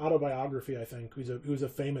autobiography, I think, who's a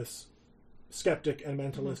famous skeptic and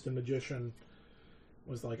mentalist and magician,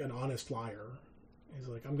 was like an honest liar. He's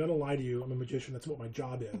like, I'm going to lie to you. I'm a magician. That's what my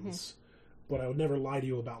job is. But I would never lie to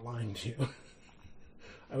you about lying to you.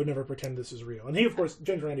 I would never pretend this is real. And he, of course,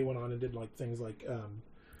 James Randi went on and did things like,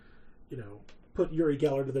 put Uri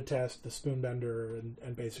Geller to the test, the spoonbender,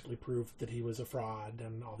 and basically proved that he was a fraud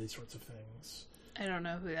and all these sorts of things. I don't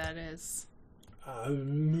know who that is.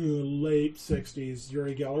 Late 60s,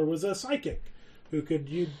 Uri Geller was a psychic who could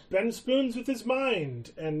bend spoons with his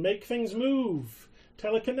mind and make things move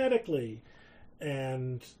telekinetically.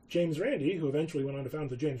 And James Randi, who eventually went on to found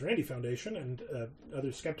the James Randi Foundation and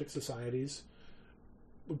other skeptic societies,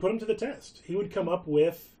 would put him to the test. He would come up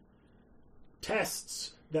with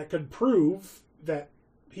tests that could prove that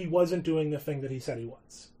he wasn't doing the thing that he said he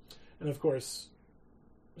was. And of course,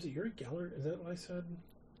 was it Uri Geller? Is that what I said?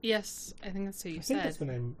 Yes, I think that's who you said. said. That's the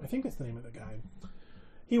name. I think that's the name of the guy.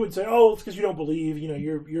 He would say, "Oh, it's because you don't believe. You know,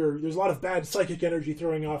 you're. There's a lot of bad psychic energy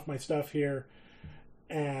throwing off my stuff here,"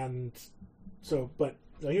 and so. But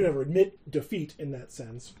he would never admit defeat in that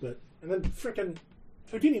sense. And then frickin'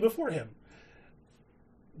 Houdini before him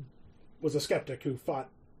was a skeptic who fought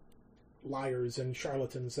liars and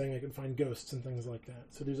charlatans, saying they could find ghosts and things like that.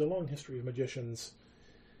 So there's a long history of magicians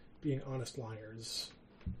being honest liars,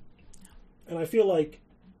 and I feel like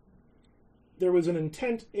there was an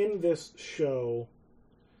intent in this show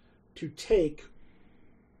to take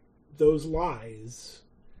those lies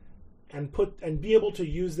and be able to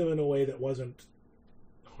use them in a way that wasn't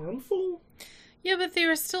harmful. Yeah, but they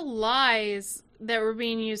were still lies that were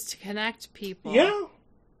being used to connect people. Yeah,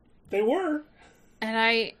 they were. And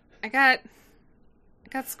I got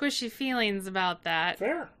squishy feelings about that.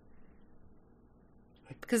 Fair.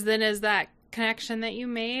 Because then is that connection that you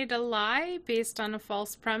made a lie based on a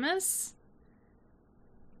false premise?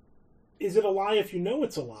 Is it a lie if you know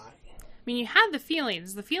it's a lie? I mean, you had the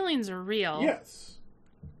feelings. The feelings are real. Yes.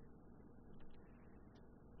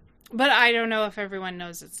 But I don't know if everyone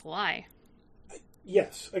knows it's a lie.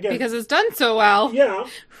 Yes. Again, because it's done so well. Yeah.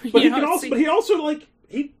 But he also like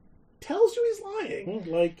he tells you he's lying.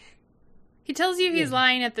 Like he tells you he's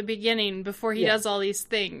lying at the beginning before he does all these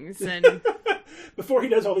things and before he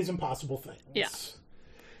does all these impossible things. Yeah.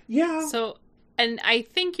 Yeah. So, and I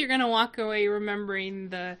think you're going to walk away remembering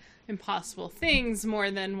the impossible things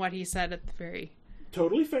more than what he said at the very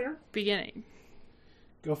totally fair beginning.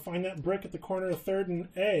 Go find that brick at the corner of 3rd and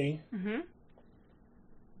A. Mm-hmm.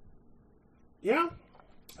 Yeah.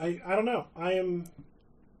 I don't know. I am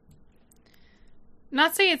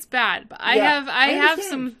not saying it's bad, but I have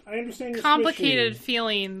some complicated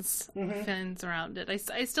feelings around it.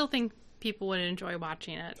 I still think people would enjoy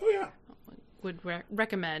watching it. Oh yeah. Would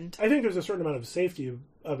recommend. I think there's a certain amount of safety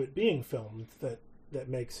of it being filmed that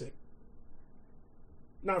makes it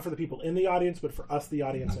not for the people in the audience, but for us, the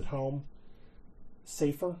audience at home,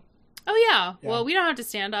 safer. Oh yeah. Well, we don't have to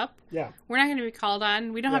stand up. Yeah. We're not going to be called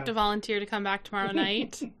on. We don't have to volunteer to come back tomorrow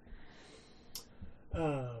night. I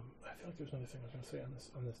feel like there's another thing I was going to say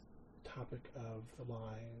on this topic of the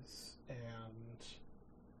lies and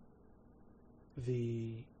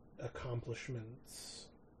the accomplishments.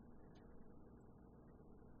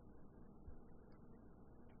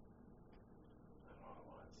 I don't know what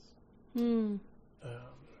it was.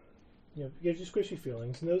 It gives you squishy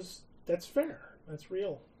feelings, and that's fair. That's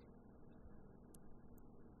real.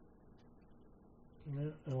 Yeah,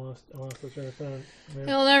 I lost the train of thought. Yeah.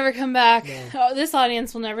 It'll never come back. No. Oh, this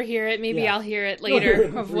audience will never hear it. Maybe I'll hear it later. Hear it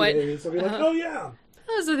in of 3 what? Days. I'll be like, oh yeah,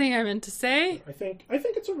 that was the thing I meant to say. I think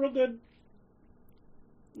it's a real good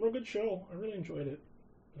show. I really enjoyed it.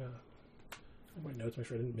 Yeah. My notes, make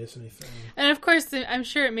sure I didn't miss anything. And of course, I'm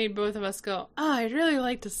sure it made both of us go, "Oh, I'd really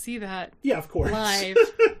like to see that." Yeah, of course. Live.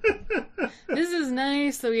 This is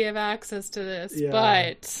nice that we have access to this,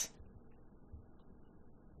 but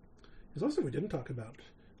there's also we didn't talk about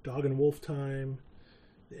Dog and Wolf Time,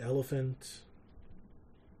 the elephant,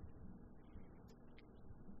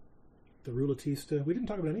 the Rulatista. We didn't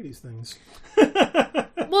talk about any of these things.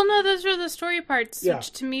 Well, no, those were the story parts,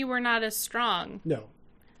 which to me were not as strong. No.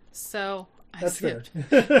 So That's skipped.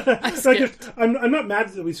 fair. I skipped. I'm not mad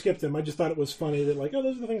that we skipped them. I just thought it was funny that like, oh,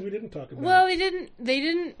 those are the things we didn't talk about. Well, they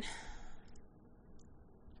didn't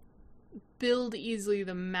build easily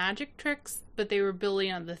the magic tricks, but they were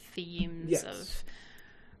building on the themes of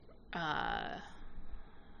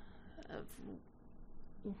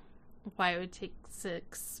why it would take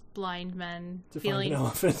 6 blind men to feeling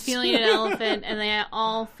feeling an elephant, and they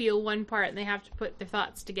all feel one part, and they have to put their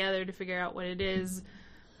thoughts together to figure out what it is.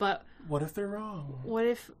 But what if they're wrong?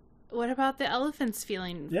 What about the elephant's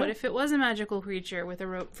feeling? Yeah. What if it was a magical creature with a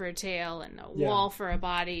rope for a tail and a wall for a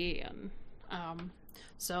body?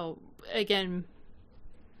 So again,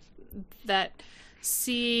 that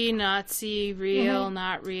see, not see, real,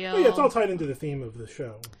 not real. Well, yeah, it's all tied into the theme of the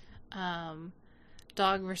show.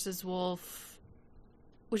 Dog versus wolf,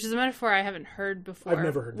 which is a metaphor I haven't heard before. I've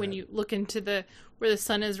never heard when that. you look into where the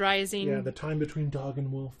sun is rising. Yeah, the time between dog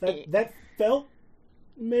and wolf. That felt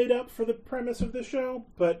made up for the premise of the show,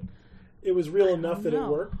 but it was real enough that it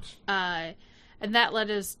know. worked. And that led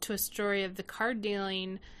us to a story of the card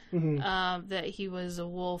dealing, that he was a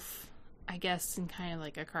wolf, I guess, and kind of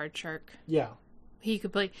like a card shark. Yeah. He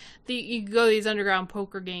could play. You could go to these underground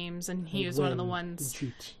poker games, and he was one of the Win. ones.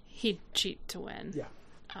 He'd cheat to win.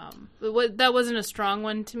 Yeah. But that wasn't a strong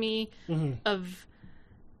one to me of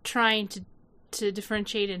trying to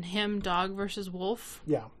differentiate in him dog versus wolf.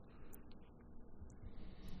 Yeah.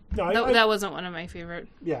 No, that wasn't one of my favorite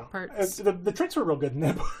parts. The tricks were real good in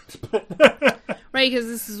that part. But right, because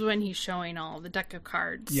this is when he's showing all the deck of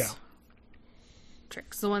cards. Yeah.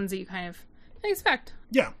 Tricks, the ones that you kind of expect.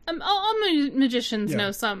 Yeah. All magicians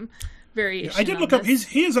know some variation. I did look up.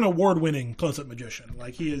 He is an award-winning close-up magician.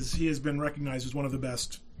 Like he has been recognized as one of the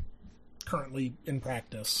best currently in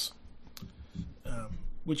practice,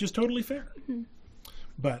 which is totally fair. Mm-hmm.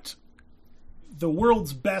 But the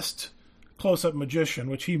world's best close-up magician,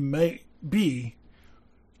 which he may be,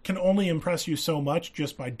 can only impress you so much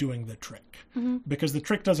just by doing the trick, because the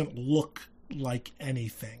trick doesn't look like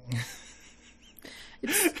anything.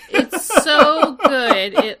 It's so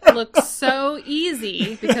good. It looks so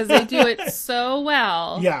easy because they do it so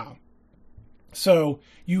well. Yeah. So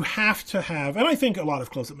you have to have, and I think a lot of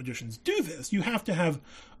close-up magicians do this, you have to have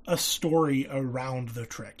a story around the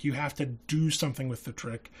trick. You have to do something with the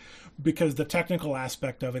trick because the technical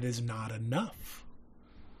aspect of it is not enough.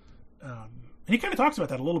 And he kind of talks about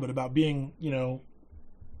that a little bit, about being,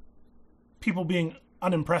 people being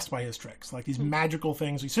unimpressed by his tricks, like these magical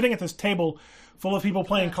things. He's sitting at this table full of people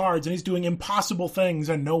playing cards, and he's doing impossible things,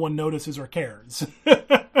 and no one notices or cares.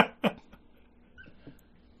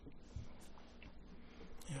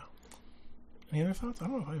 Any other thoughts? I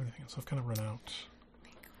don't know if I have anything else. I've kind of run out.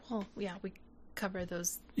 Well, yeah, we cover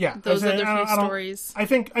those. Yeah, those other few stories. I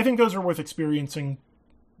think those are worth experiencing.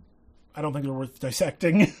 I don't think they're worth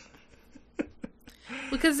dissecting.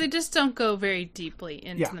 Because they just don't go very deeply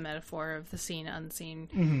into the metaphor of the seen,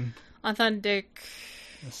 unseen, authentic,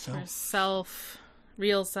 self,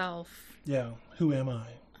 real self. Yeah, who am I?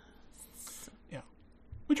 Yeah,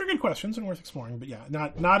 which are good questions and worth exploring, but yeah,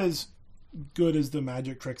 not as good as the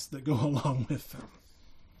magic tricks that go along with them.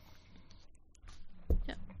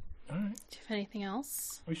 Yeah. All right. Do you have anything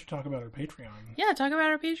else? We should talk about our Patreon. Yeah, talk about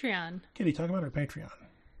our Patreon. Kitty, talk about our Patreon.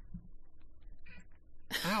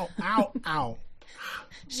 Ow, ow, ow.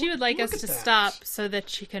 She would like us to stop so that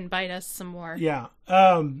she can bite us some more. Yeah.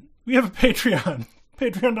 We have a Patreon.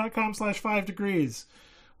 Patreon.com/5 degrees.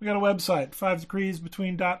 We got a website,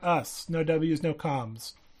 5degreesbetween.us. No W's, no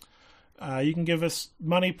comms. You can give us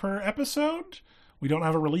money per episode. We don't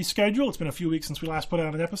have a release schedule. It's been a few weeks since we last put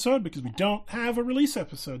out an episode because we don't have a release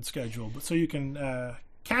episode schedule. But so you can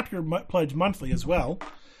cap your pledge monthly as well,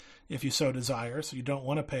 if you so desire. So you don't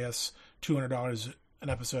want to pay us $200 an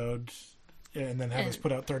episode and then have us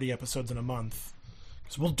put out 30 episodes in a month.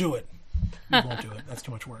 Because we'll do it. We won't do it. That's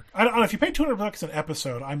too much work. I don't know. If you pay $200 an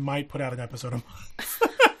episode, I might put out an episode a month.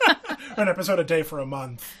 Or an episode a day for a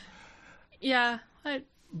month. Yeah.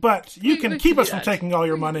 But you can keep us from taking all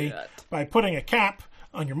your money by putting a cap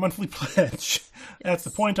on your monthly pledge. That's the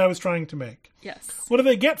point I was trying to make. Yes. What do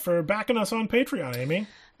they get for backing us on Patreon, Amy?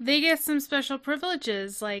 They get some special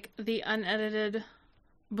privileges, like the unedited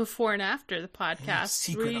before and after the podcast. Yeah,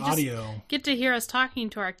 secret audio. Get to hear us talking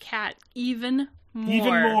to our cat even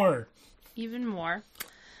more. Even more.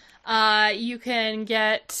 You can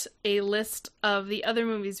get a list of the other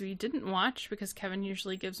movies we didn't watch, because Kevin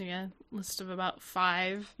usually gives me a list of about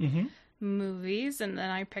 5 movies, and then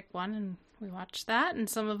I pick one and we watch that, and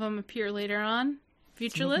some of them appear later on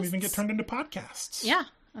future lists. Even get turned into podcasts. Yeah,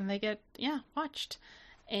 and they get watched.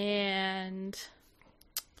 And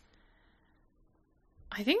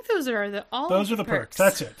I think those are the perks.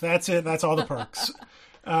 That's it. That's all the perks.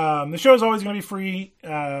 The show is always going to be free.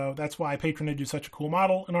 That's why patronage is such a cool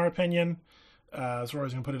model, in our opinion. So we're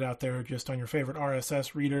always going to put it out there just on your favorite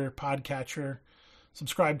RSS reader, podcatcher.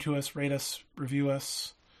 Subscribe to us, rate us, review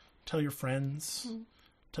us. Tell your friends.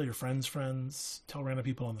 Tell your friends' friends. Tell random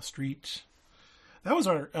people on the street. That was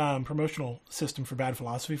our promotional system for Bad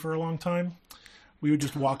Philosophy for a long time. We would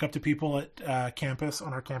just walk up to people at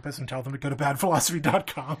on our campus, and tell them to go to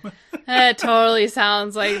badphilosophy.com. That totally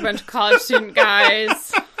sounds like a bunch of college student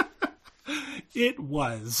guys. It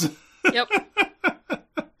was. Yep.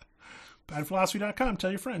 Badphilosophy.com.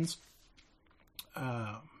 Tell your friends.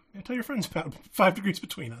 Tell your friends about 5 Degrees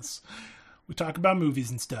Between Us. We talk about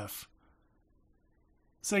movies and stuff.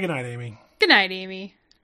 Say goodnight, Amy. Good night, Amy.